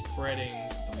spreading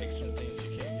like some things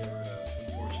you can't get rid of,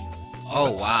 unfortunately.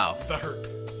 Oh wow. The hurt.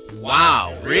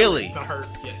 Wow, really? The hurt.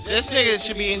 Yes. This nigga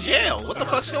should be in jail. What the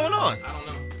fuck's going on? I don't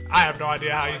know. I have no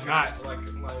idea how he's not. Like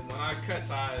when I cut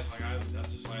ties, like I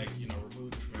just like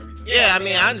removed from everything. Yeah, I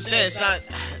mean I understand. It's not.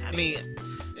 I mean,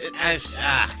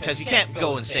 because you can't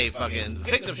go and say fucking the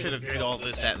victim should have did all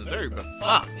this, that, and the third. But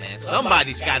fuck, man,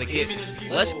 somebody's got to get. Even as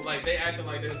people, like they acted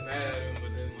like they was mad at him,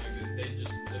 but then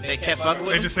like they kept fucking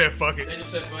with him. They just said fuck it. They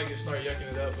just said fuck it, and start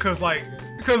yucking it up.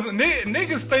 Because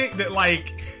niggas think that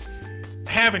like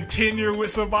having tenure with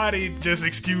somebody just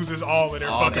excuses all of their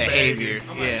fucking behavior.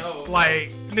 Yeah. Like,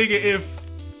 nigga, if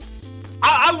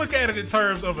I look at it in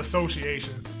terms of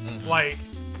association, like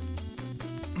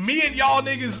me and y'all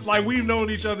niggas, like we've known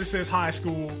each other since high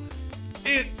school.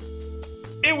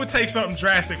 It would take something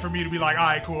drastic for me to be like, all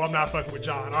right, cool, I'm not fucking with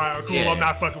John. All right, cool, I'm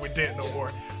not fucking with Dent no more.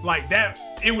 Like that,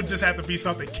 it would just have to be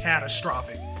something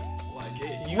catastrophic.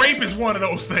 Rape is one of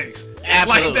those things.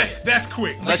 Absolutely. Like that's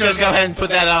quick. Let's just go ahead and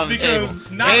put that out on the table.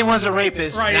 Anyone's a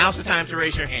rapist. Right, now's the time to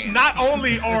raise your hand. Not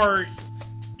only are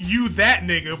you that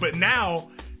nigga, but now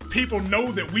people know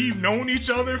that we've known each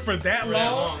other for that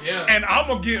long, and I'm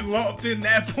gonna get lumped in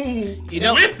that pool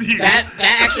with you. That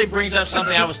actually brings up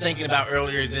something I was thinking about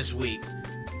earlier this week.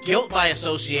 Guilt by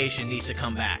association needs to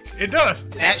come back. It does.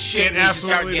 That shit needs to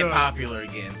start getting popular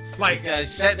again. Like,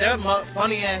 because there are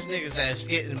funny ass niggas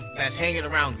that's hanging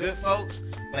around good folks,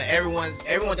 but everyone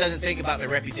doesn't think about their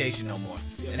reputation no more.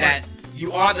 And that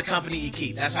you are the company you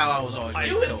keep. That's how I was always told.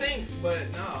 You would think, but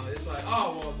no, it's like,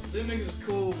 oh well, them niggas is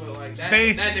cool, but like that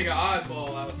nigga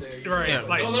oddball out there, right? Yeah.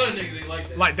 Like, those other niggas, they like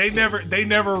that. Like they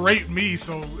never raped me,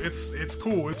 so it's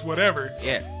cool, it's whatever.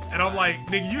 Yeah. And I'm like,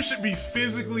 nigga, you should be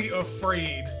physically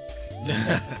afraid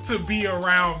to be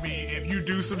around me if you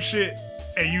do some shit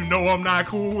and you know I'm not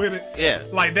cool with it. Yeah.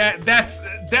 Like that's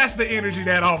the energy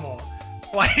that I'm on.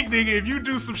 Like, nigga, if you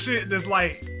do some shit that's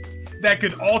like that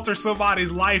could alter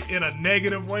somebody's life in a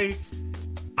negative way,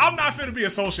 I'm not finna be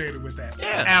associated with that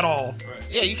at all. Right.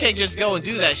 Yeah, you can't just go and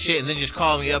do that shit and then just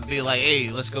call me up and be like, hey,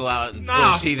 let's go out and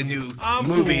go see the new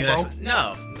movie. Cool, bro.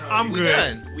 No, I'm good.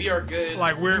 Done. We are good.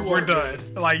 Like we're done.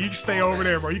 Good. Like you can stay over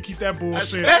there, bro. You keep that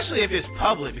bullshit. Especially if it's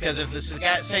public, because if this is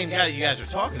the same guy that you guys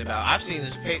are talking about, I've seen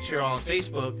this picture on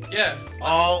Facebook. Yeah.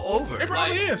 All over. It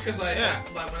probably is. Because like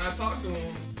when I talked to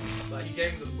him, like he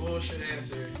gave me the bullshit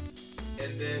answer,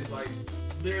 and then like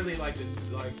literally like the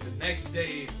next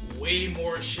day, way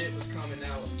more shit was coming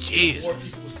out. Jesus. More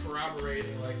people was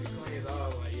corroborating like the claims. I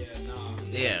was like,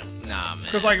 yeah, nah, man.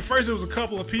 Because like at first it was a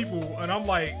couple of people, and I'm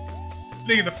like,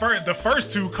 nigga, the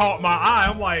first two caught my eye.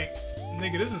 I'm like,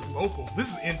 nigga, this is local.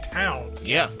 This is in town.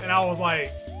 Yeah. And I was like,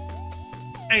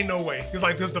 ain't no way.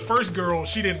 Because the first girl,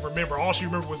 she didn't remember. All she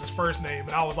remembered was his first name.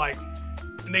 And I was like,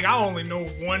 nigga, I only know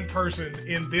one person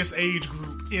in this age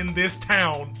group, in this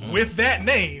town, with that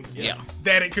name,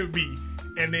 that it could be.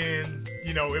 And then,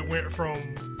 it went from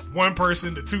one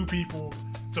person to two people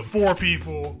to four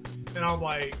people. And I'm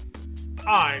like,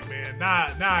 alright, man, now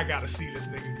I gotta see this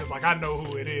nigga. Because, like, I know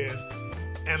who it is.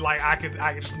 And like I could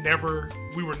just never,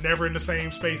 we were never in the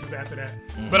same spaces after that.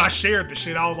 But I shared the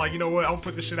shit. I was like, you know what? I'm gonna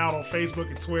put this shit out on Facebook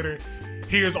and Twitter.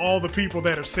 Here's all the people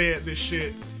that have said this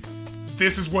shit.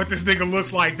 This is what this nigga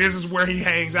looks like. This is where he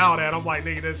hangs out at. I'm like,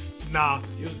 nigga, that's nah.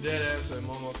 He was dead ass at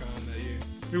MomoCon that year.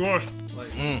 He was.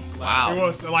 Wow. He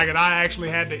was like, and I actually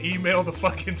had to email the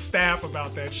fucking staff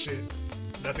about that shit.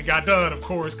 Nothing got done, of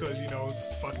course, because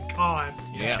it's fucking con.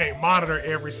 You can't monitor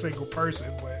every single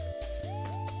person, but.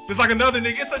 It's like another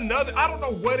nigga. It's another. I don't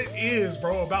know what it is,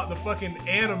 bro, about the fucking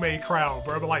anime crowd,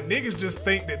 bro. But like niggas just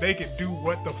think that they can do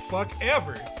what the fuck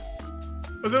ever.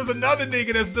 Cause there's another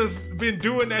nigga that's just been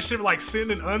doing that shit, like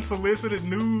sending unsolicited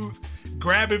nudes,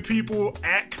 grabbing people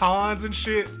at cons and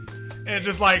shit, and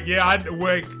just like, yeah,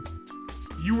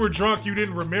 you were drunk, you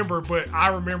didn't remember, but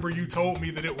I remember you told me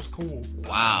that it was cool.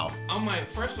 Wow. I'm like,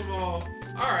 first of all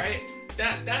right,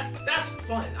 that's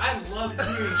fun. I love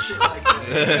hearing shit like that.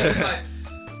 It's like,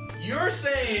 you're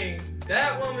saying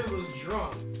that woman was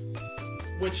drunk,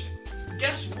 which,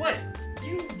 guess what?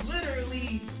 You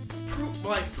literally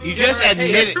you just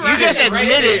admitted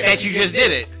that you just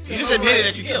did it. You just admitted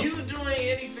that you killed. You doing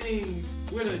anything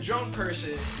with a drunk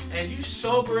person and you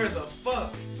sober as a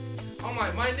fuck. I'm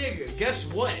like, my nigga,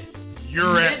 guess what?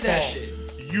 You're at fault. That shit.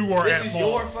 You are at fault. This is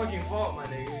your fucking fault, my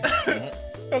nigga.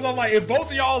 Because I'm like, if both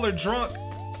of y'all are drunk,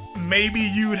 maybe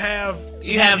you'd have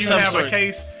a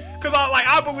case. Because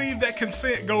I believe that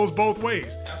consent goes both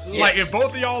ways. Absolutely. Like, if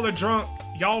both of y'all are drunk,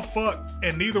 y'all fuck,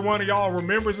 and neither one of y'all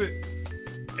remembers it,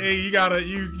 hey, you kind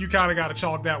of gotta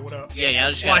chalk that one up. Yeah,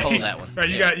 I just gotta hold that one. Right,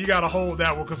 you gotta hold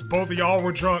that one because both of y'all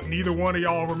were drunk. Neither one of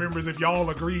y'all remembers if y'all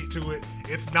agreed to it.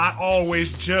 It's not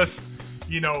always just,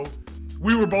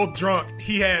 we were both drunk.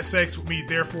 He had sex with me,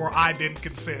 therefore I didn't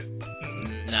consent.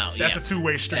 No, that's a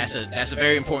two-way street. That's a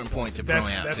very important point to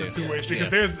point out. That's a two-way street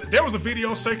because there was a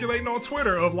video circulating on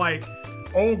Twitter of like,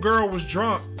 old girl was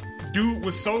drunk, dude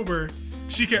was sober.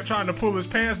 She kept trying to pull his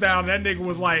pants down. And that nigga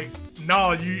was like,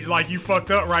 "No, you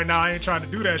fucked up right now. I ain't trying to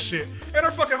do that shit." And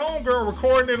her fucking homegirl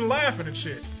recording it and laughing and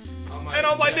shit. And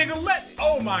I'm like, nigga,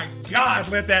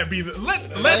 let that be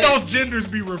let those genders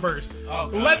be reversed.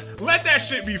 Let that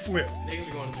shit be flipped. Niggas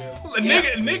are going to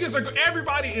jail. Niggas are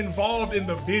everybody involved in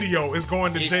the video is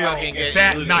going to jail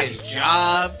that night. His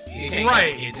job, he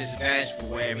can't get disadvantaged for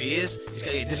wherever he is. He's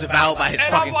gonna get disavowed by his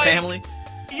fucking family.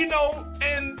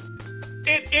 And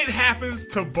it happens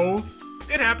to both.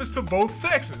 It happens to both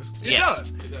sexes. It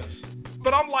does.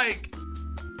 But I'm like,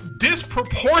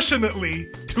 disproportionately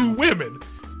to women.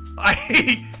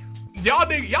 Like, y'all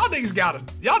niggas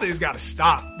gotta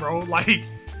stop, bro. Like,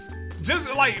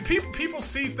 just like people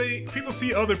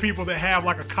see other people that have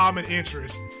like a common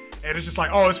interest, and it's just like,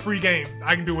 oh, it's free game.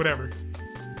 I can do whatever.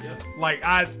 Yep. Like,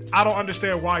 I don't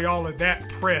understand why y'all are that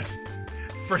pressed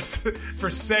for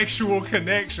sexual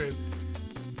connection,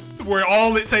 where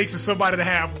all it takes is somebody to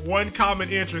have one common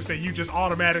interest that you just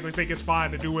automatically think it's fine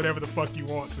to do whatever the fuck you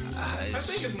want to. I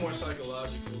think it's more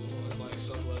psychological on like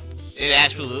some levels. It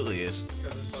absolutely is.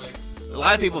 Because it's like, a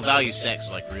lot of people value sex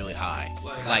like really high.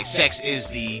 Like sex is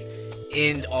the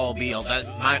end all be all. That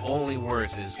my only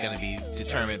worth is going to be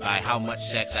determined by how much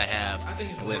sex I have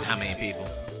with how many people.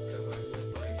 Because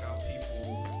like how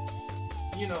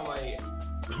people, like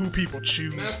who people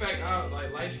choose. Matter of fact,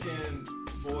 like light skinned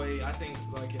boy, I think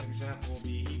like an example would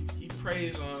be he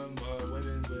preys on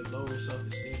women with lower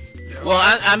self-esteem. Well,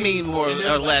 I mean more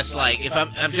or less like if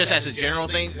I'm just as a general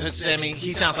thing. I mean,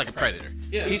 he sounds like a predator.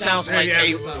 Yeah, he sounds like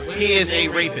he is a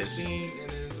rapist. And then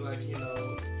it's like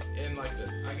in like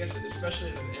I guess especially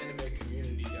in the anime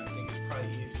community, I think it's probably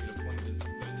easier to point that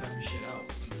type of shit out.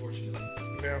 Unfortunately.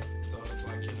 Yeah. So it's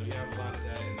like you have a lot of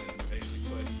that, and then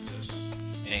basically,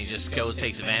 he just goes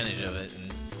takes advantage of it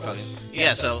and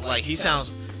fucking So like he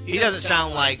doesn't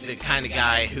sound like the kind of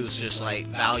guy who's just like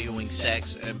valuing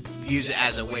sex and use it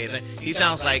as a way of it. He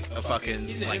sounds like a fucking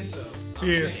he's an incel.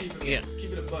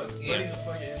 Keep it a buck. Yeah. But he's a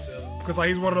fucking incel. Because like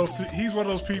he's one of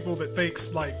those people that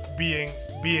thinks like being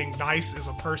nice is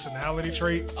a personality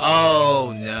trait.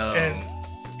 Oh no.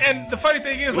 And the funny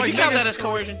thing is, would like, you count that as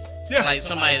coercion? Yeah. Like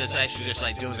somebody that's actually just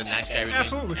like doing the nice guy routine.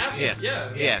 Absolutely.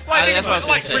 Yeah. Like, that's what I was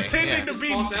gonna say. Pretending to be.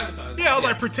 Yeah, I was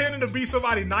like pretending to be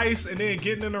somebody nice and then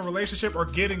getting in a relationship or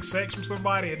getting sex from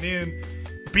somebody and then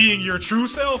being your true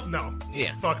self. No.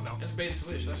 Yeah. Fuck no. That's bait and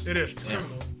switch. It is. It's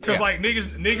criminal. Because like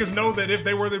niggas know that if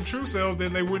they were them true selves,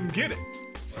 then they wouldn't get it.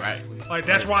 Right. Like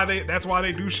that's why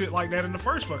they do shit like that in the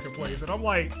first fucking place. And I'm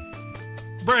like,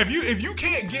 bro, if you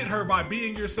can't get her by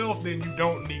being yourself, then you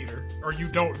don't need her or you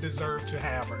don't deserve to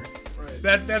have her. Right.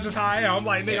 That's just how I am. I'm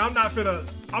like, nigga, I'm not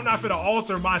finna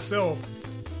alter myself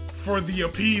for the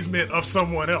appeasement of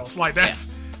someone else. Like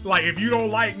that's like if you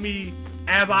don't like me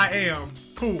as I am,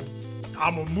 cool.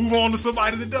 I'm gonna move on to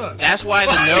somebody that does. That's why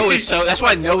no is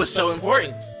so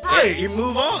important. Right. You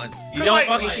move on. You don't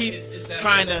fucking keep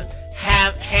trying to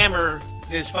hammer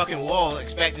this fucking wall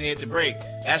expecting it to break.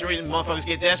 That's the reason motherfuckers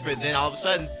get desperate. Then all of a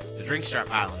sudden, the drinks start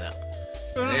piling up.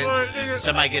 Then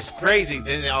somebody gets crazy.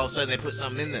 Then all of a sudden, they put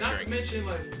something in the drink. Not to mention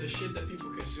like the shit that people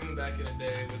consumed back in the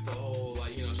day with the whole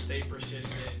like stay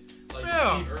persistent. like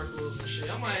Steve Urkel's and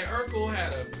shit. I'm like, Urkel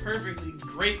had a perfectly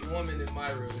great woman in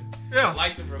Myra. Yeah. I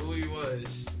liked him for who he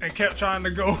was. And kept trying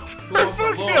to go for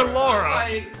fucking Laura. Laura.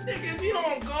 Like, nigga, if you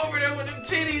don't go over there when them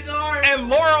titties are. And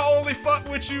Laura only fucked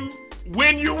with you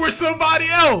when you were somebody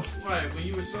else. Right, when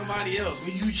you were somebody else,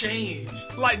 when you changed.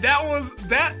 Like, that was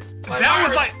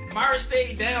Myra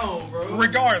stayed down, bro.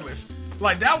 Regardless.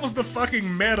 Like, that was the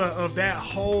fucking meta of that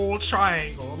whole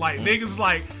triangle. Like, niggas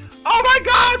like, oh my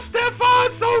god,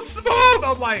 Stefan's so smooth.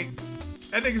 I'm like,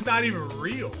 that nigga's not even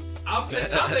real. I'll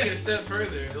take it a step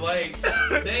further. Like,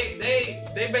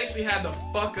 they basically had to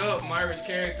fuck up Myra's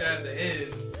character at the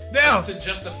end to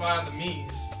justify the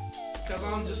memes. Because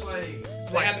I'm just like,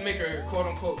 they had to make her quote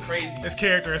unquote crazy. It's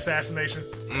character assassination.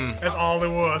 That's all it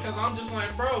was. Because I'm just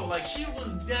like, bro, like, she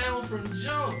was down from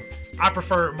jump. I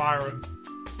preferred Myra.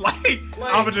 Like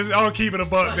I'm gonna keep it a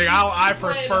buck, nigga. I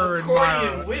preferred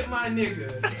Myra. With my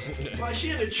nigga. Like, she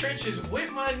in the trenches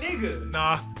with my nigga.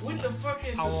 Nah. With the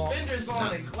fucking suspenders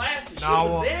on and glasses. She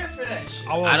was there for that shit.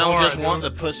 I don't just want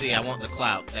the pussy, I want the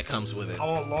clout that comes with it. I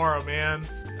want Laura, man.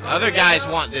 Other guys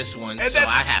want this one, so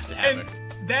I have to have her.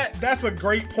 That's a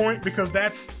great point, because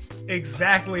that's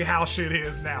exactly how shit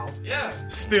is now. Yeah.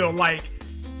 Still, like,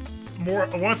 more,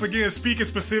 once again, speaking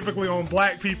specifically on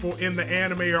black people in the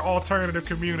anime or alternative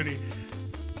community,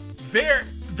 there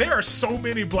are so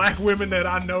many black women that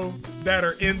I know that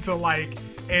are into, like,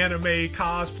 anime,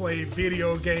 cosplay,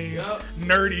 video games,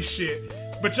 nerdy shit,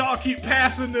 but y'all keep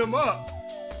passing them up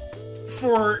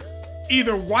for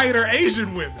either white or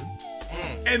Asian women,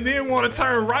 and then want to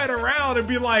turn right around and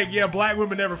be like, yeah, black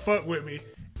women never fuck with me.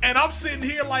 And I'm sitting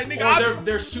here like, nigga,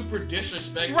 they're super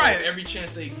disrespectful every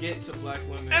chance they get to black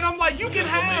women. And I'm like, you can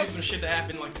have maybe some shit that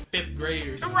happened like 5th grade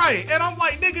or something. Right. And I'm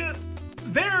like, nigga,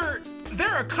 there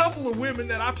are a couple of women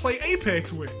that I play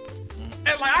Apex with.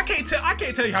 And like, I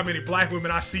can't tell you how many black women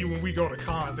I see when we go to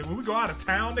cons. Like, when we go out of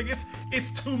town, nigga,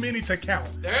 it's too many to count.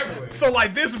 They're everywhere. So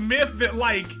like, this myth that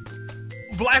like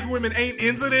black women ain't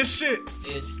into this shit,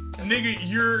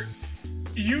 nigga,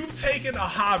 you've taken a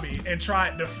hobby and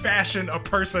tried to fashion a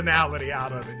personality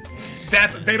out of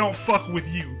it. They don't fuck with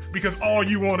you because all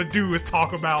you want to do is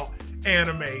talk about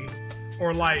anime,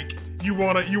 or like you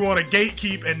want to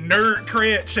gatekeep and nerd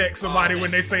cred check somebody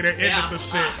when they say they're into some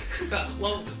shit.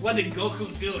 Well, what did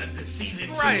Goku do in season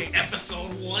 2,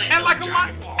 episode 1? And like a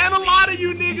lot of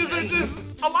you niggas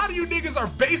are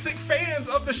basic fans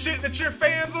of the shit that you're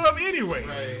fans of anyway.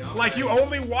 Right, like, you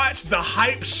only watch the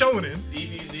hype shonen.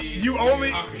 DBZ. You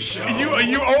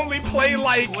only play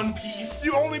like One Piece.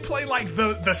 You only play like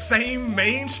the same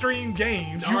mainstream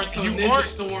games. Naruto, you Ninja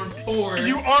Storm 4.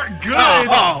 You aren't good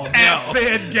at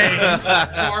said games.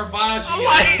 Barbagia.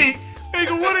 Like,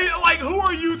 nigga, what are you, like? Who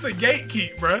are you to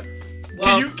gatekeep, bruh?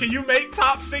 Well, can you make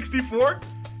top 64?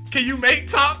 Can you make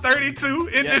top 32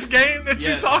 in this game that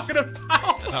you're talking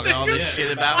about? Talking all this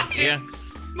shit about, yeah.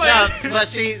 Like, no, but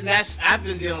see, I've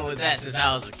been dealing with that since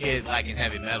I was a kid, like in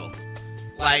heavy metal.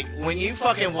 Like, when you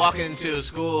fucking walk into a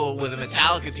school with a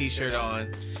Metallica t-shirt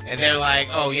on, and they're like,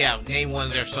 oh yeah, name one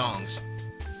of their songs.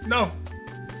 No.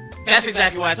 That's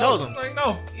exactly what I told them. Like,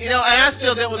 no. You know, and I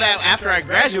still dealt with that after I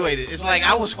graduated. It's like,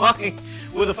 I was walking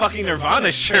with a fucking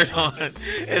Nirvana shirt on, and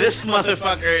this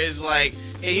motherfucker is like,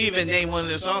 can you even name one of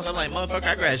their songs? I'm like, motherfucker,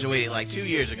 I graduated like 2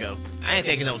 years ago. I ain't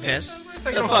taking no tests.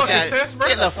 Get the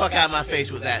fuck out of my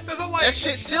face with that. That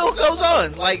shit still goes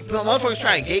on. Like, motherfuckers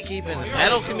try and gatekeep in the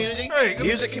metal community,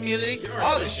 music community,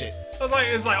 all this shit.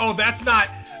 It's like, oh, that's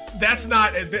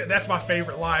my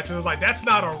favorite line too. It's like, that's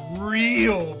not a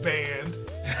real band.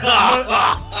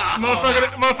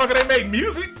 motherfucker, they make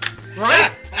music,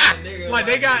 right? Like,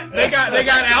 they got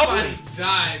albums.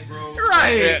 Died, bro.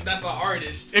 Right. That's an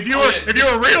artist. If you're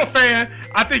a real fan,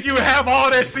 I think you would have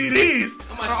all their CDs.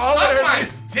 I'm like, suck my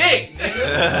dick,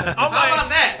 nigga. How about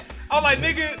that? I'm like,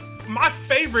 nigga, my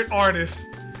favorite artist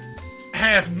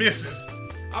has misses.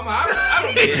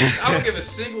 I don't give a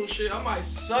single shit. I might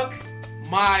suck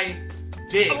my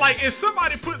dick. Like, if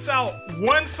somebody puts out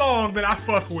one song that I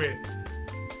fuck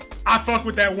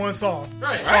with that one song.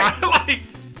 Right. Like,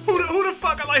 who the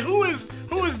fuck? Like, who is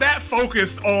that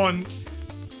focused on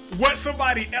what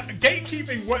somebody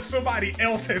gatekeeping what somebody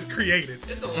else has created?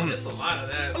 It's a lot of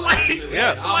that.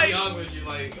 I'll be honest with you.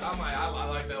 Like, I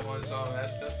like that one song.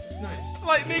 That's nice.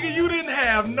 Like, nigga, you didn't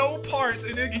have no parts,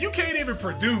 and nigga, you can't even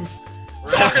produce.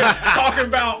 Talking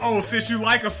about, oh, since you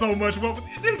like them so much, well,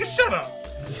 nigga, shut up.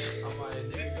 I'm like,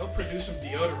 nigga, go produce some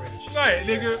deodorant. Right,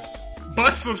 nigga.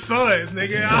 Bust some suds,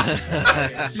 nigga.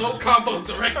 Soap compost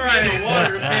directly in the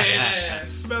water, man.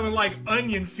 Smelling like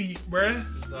onion feet, bruh.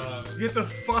 Get the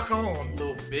fuck on.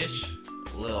 Little bitch.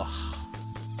 Little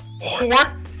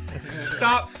whore.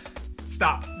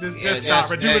 Stop. Just stop.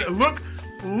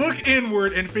 Look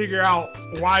inward and figure out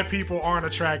why people aren't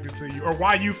attracted to you, or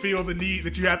why you feel the need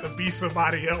that you have to be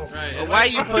somebody else. Right.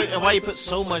 Why you put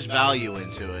so much value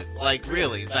into it? Like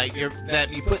really, like you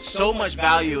put so much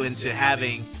value into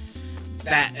having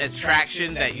that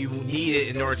attraction that you need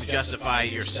it in order to justify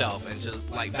yourself and to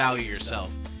like value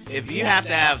yourself. If you have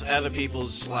to have other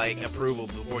people's like approval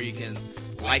before you can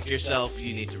like yourself,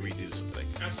 you need to redo some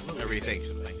things. Absolutely. Or rethink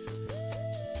some things.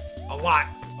 A lot.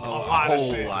 A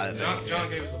whole lot of things. John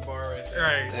gave us a bar right there.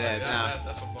 Right. Yeah,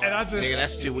 that's a bar. And I just, nigga,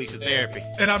 that's 2 weeks of therapy.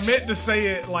 And I meant to say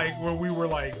it like when we were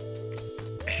like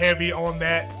heavy on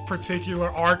that particular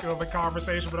arc of the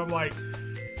conversation, but I'm like,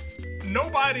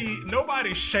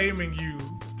 nobody's shaming you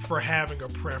for having a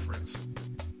preference.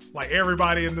 Like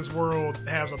everybody in this world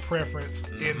has a preference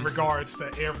in regards to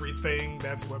everything.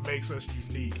 That's what makes us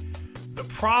unique. The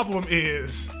problem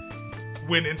is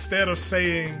when instead of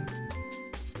saying,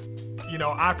 you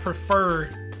know, I prefer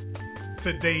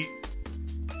to date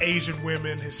Asian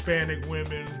women, Hispanic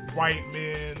women, white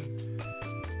men,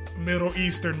 Middle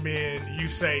Eastern men, you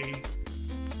say,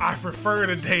 I prefer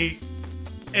to date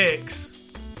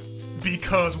X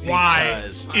because Y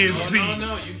is Z.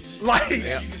 No, you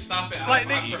can stop it. Like,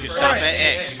 you can stop at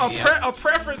X. A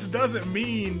preference doesn't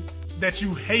mean that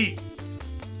you hate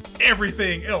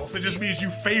everything else. It just means you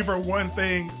favor one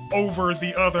thing over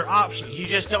the other options. You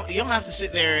don't have to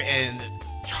sit there and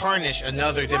tarnish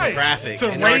another demographic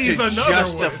to in order raise to another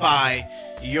justify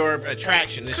your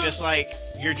attraction. It's just like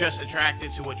you're just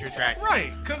attracted to what you're attracted to.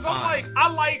 Right, because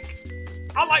I'm like,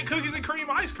 I like cookies and cream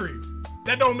ice cream.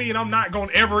 That don't mean I'm not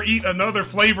gonna ever eat another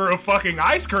flavor of fucking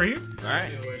ice cream. All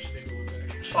right.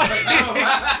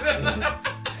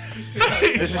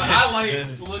 I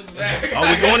like looks back. Are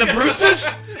we going to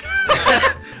Brewster's?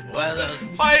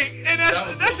 Like, and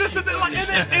that's just the thing. Like,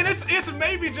 and it's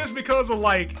maybe just because of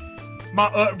like my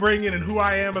upbringing and who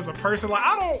I am as a person. Like,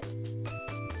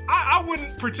 I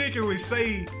wouldn't particularly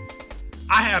say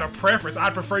I had a preference.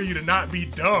 I'd prefer you to not be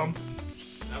dumb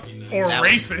or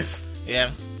racist.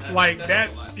 Yeah. Like that,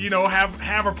 you know,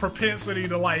 have a propensity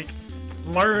to like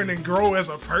learn and grow as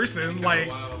a person. Like,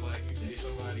 wild, like you date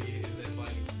somebody and then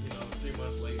like, you know, 3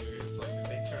 months later it's like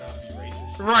they turn out to be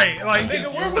racist. Right, like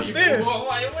nigga, where was this?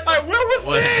 Like, where was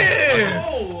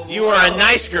this? You were a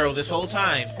nice girl this whole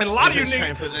time. And a lot of you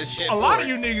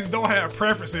niggas don't have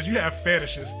preferences. You have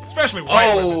fetishes, especially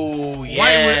white women.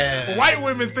 Yeah. White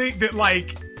women think that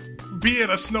like being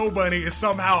a snow bunny is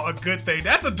somehow a good thing.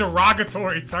 That's a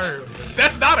derogatory term.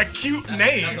 That's not a cute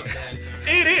name. That's a bad term.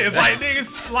 It is like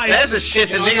niggas like that's the shit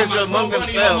that niggas do among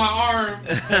themselves. On my arm.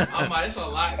 I'm like, it's a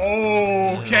lot.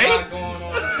 Okay. A lot going on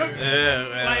there. Yeah,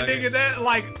 man, like nigga, that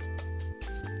like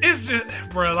it's just,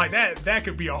 bro, like that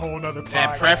could be a whole nother podcast.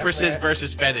 That preferences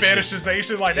versus fetishes.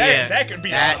 Fetishization, like that. Yeah, that could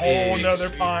be a whole nother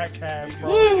podcast,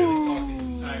 bro.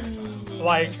 Woo.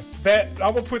 Like that,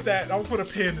 I'm gonna put a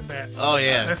pin in that. Oh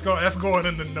yeah, that's going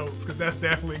in the notes because that's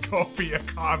definitely gonna be a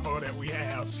convo that we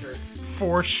have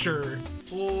for sure.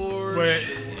 But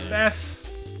I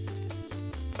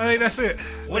think that's it.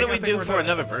 What do we do for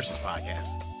another Versus podcast?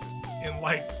 In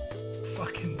like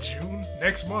fucking June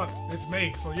next month. It's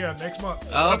May, so yeah, next month.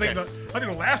 Oh, okay. I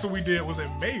think the last one we did was in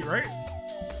May, right?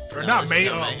 Or not May,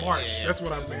 March. Yeah. That's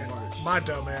what I meant. My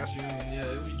dumb ass. June,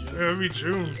 yeah, it'll be June. It'll be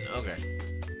June. Okay.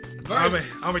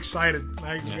 I'm excited.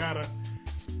 Like,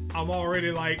 I'm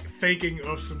already like thinking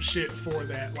of some shit for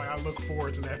that. Like, I look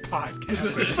forward to that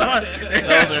podcast.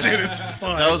 That shit is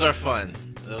fun. Those are fun.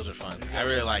 I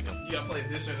really like them. You gotta play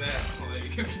this or that.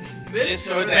 Like,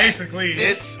 this or that. Basically,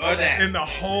 this or that. In the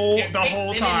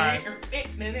whole time.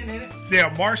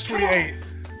 Yeah, March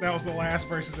 28th. That was the last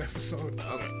Versus episode.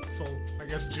 Okay. So I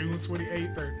guess June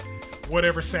 28th or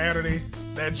whatever Saturday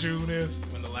that June is.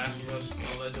 When The Last of Us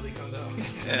allegedly comes out.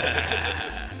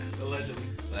 Allegedly.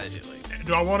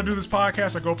 Do I want to do this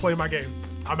podcast or go play my game?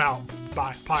 I'm out.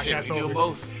 Bye. Podcast shit, over. Do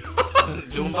both.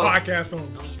 Do both. Podcast over.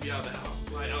 I'm just be out the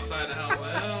house. Like outside the house.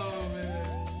 Like, oh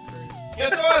man. Your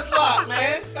door's locked,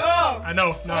 man. Come on. I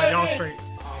know. No, y'all straight.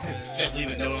 Oh, man. Just leave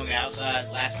it door on the outside.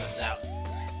 Last of us out.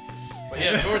 But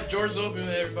yeah, George's open,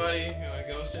 everybody.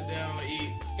 Go sit down, eat.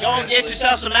 Go and get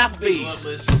yourself some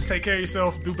Applebee's. Take care of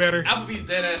yourself. Do better. Applebee's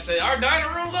dead ass say our dining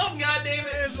room's open. Goddamn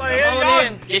it! It's like, hey,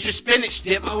 y'all, get your spinach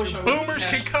dip. Boomers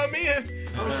can come in.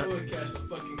 I wish I would catch the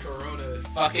fucking Corona.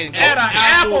 Fucking at an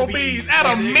Applebee's, at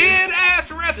a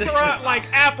mid-ass restaurant like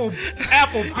Apple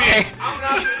bitch.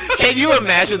 Can you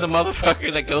imagine the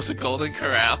motherfucker that goes to Golden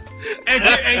Corral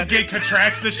and get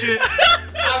contracts the shit?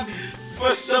 I'd be sick.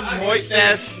 for some moist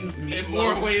ass in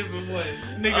more ways than one.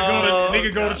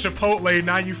 Nigga go to Chipotle.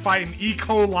 Now you fighting E.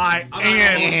 coli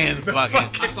and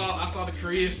fucking. I saw the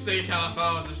Korean steakhouse.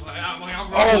 I was just like, I'm rolling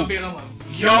up. I'm like,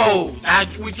 yo,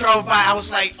 we drove by. I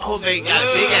was like, oh, they got a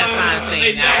big ass sign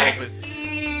saying now open.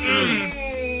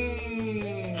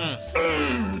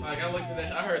 Like I looked at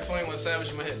that. I heard 21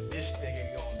 Savage in my head. This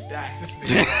nigga gonna die. This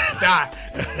nigga gonna die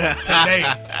today.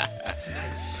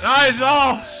 Alright,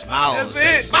 y'all. Smile. That's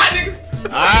it. Bye, nigga.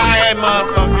 Alright,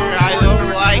 motherfucker. I don't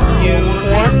like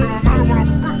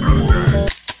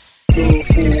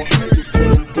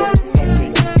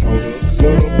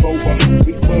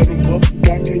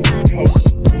you.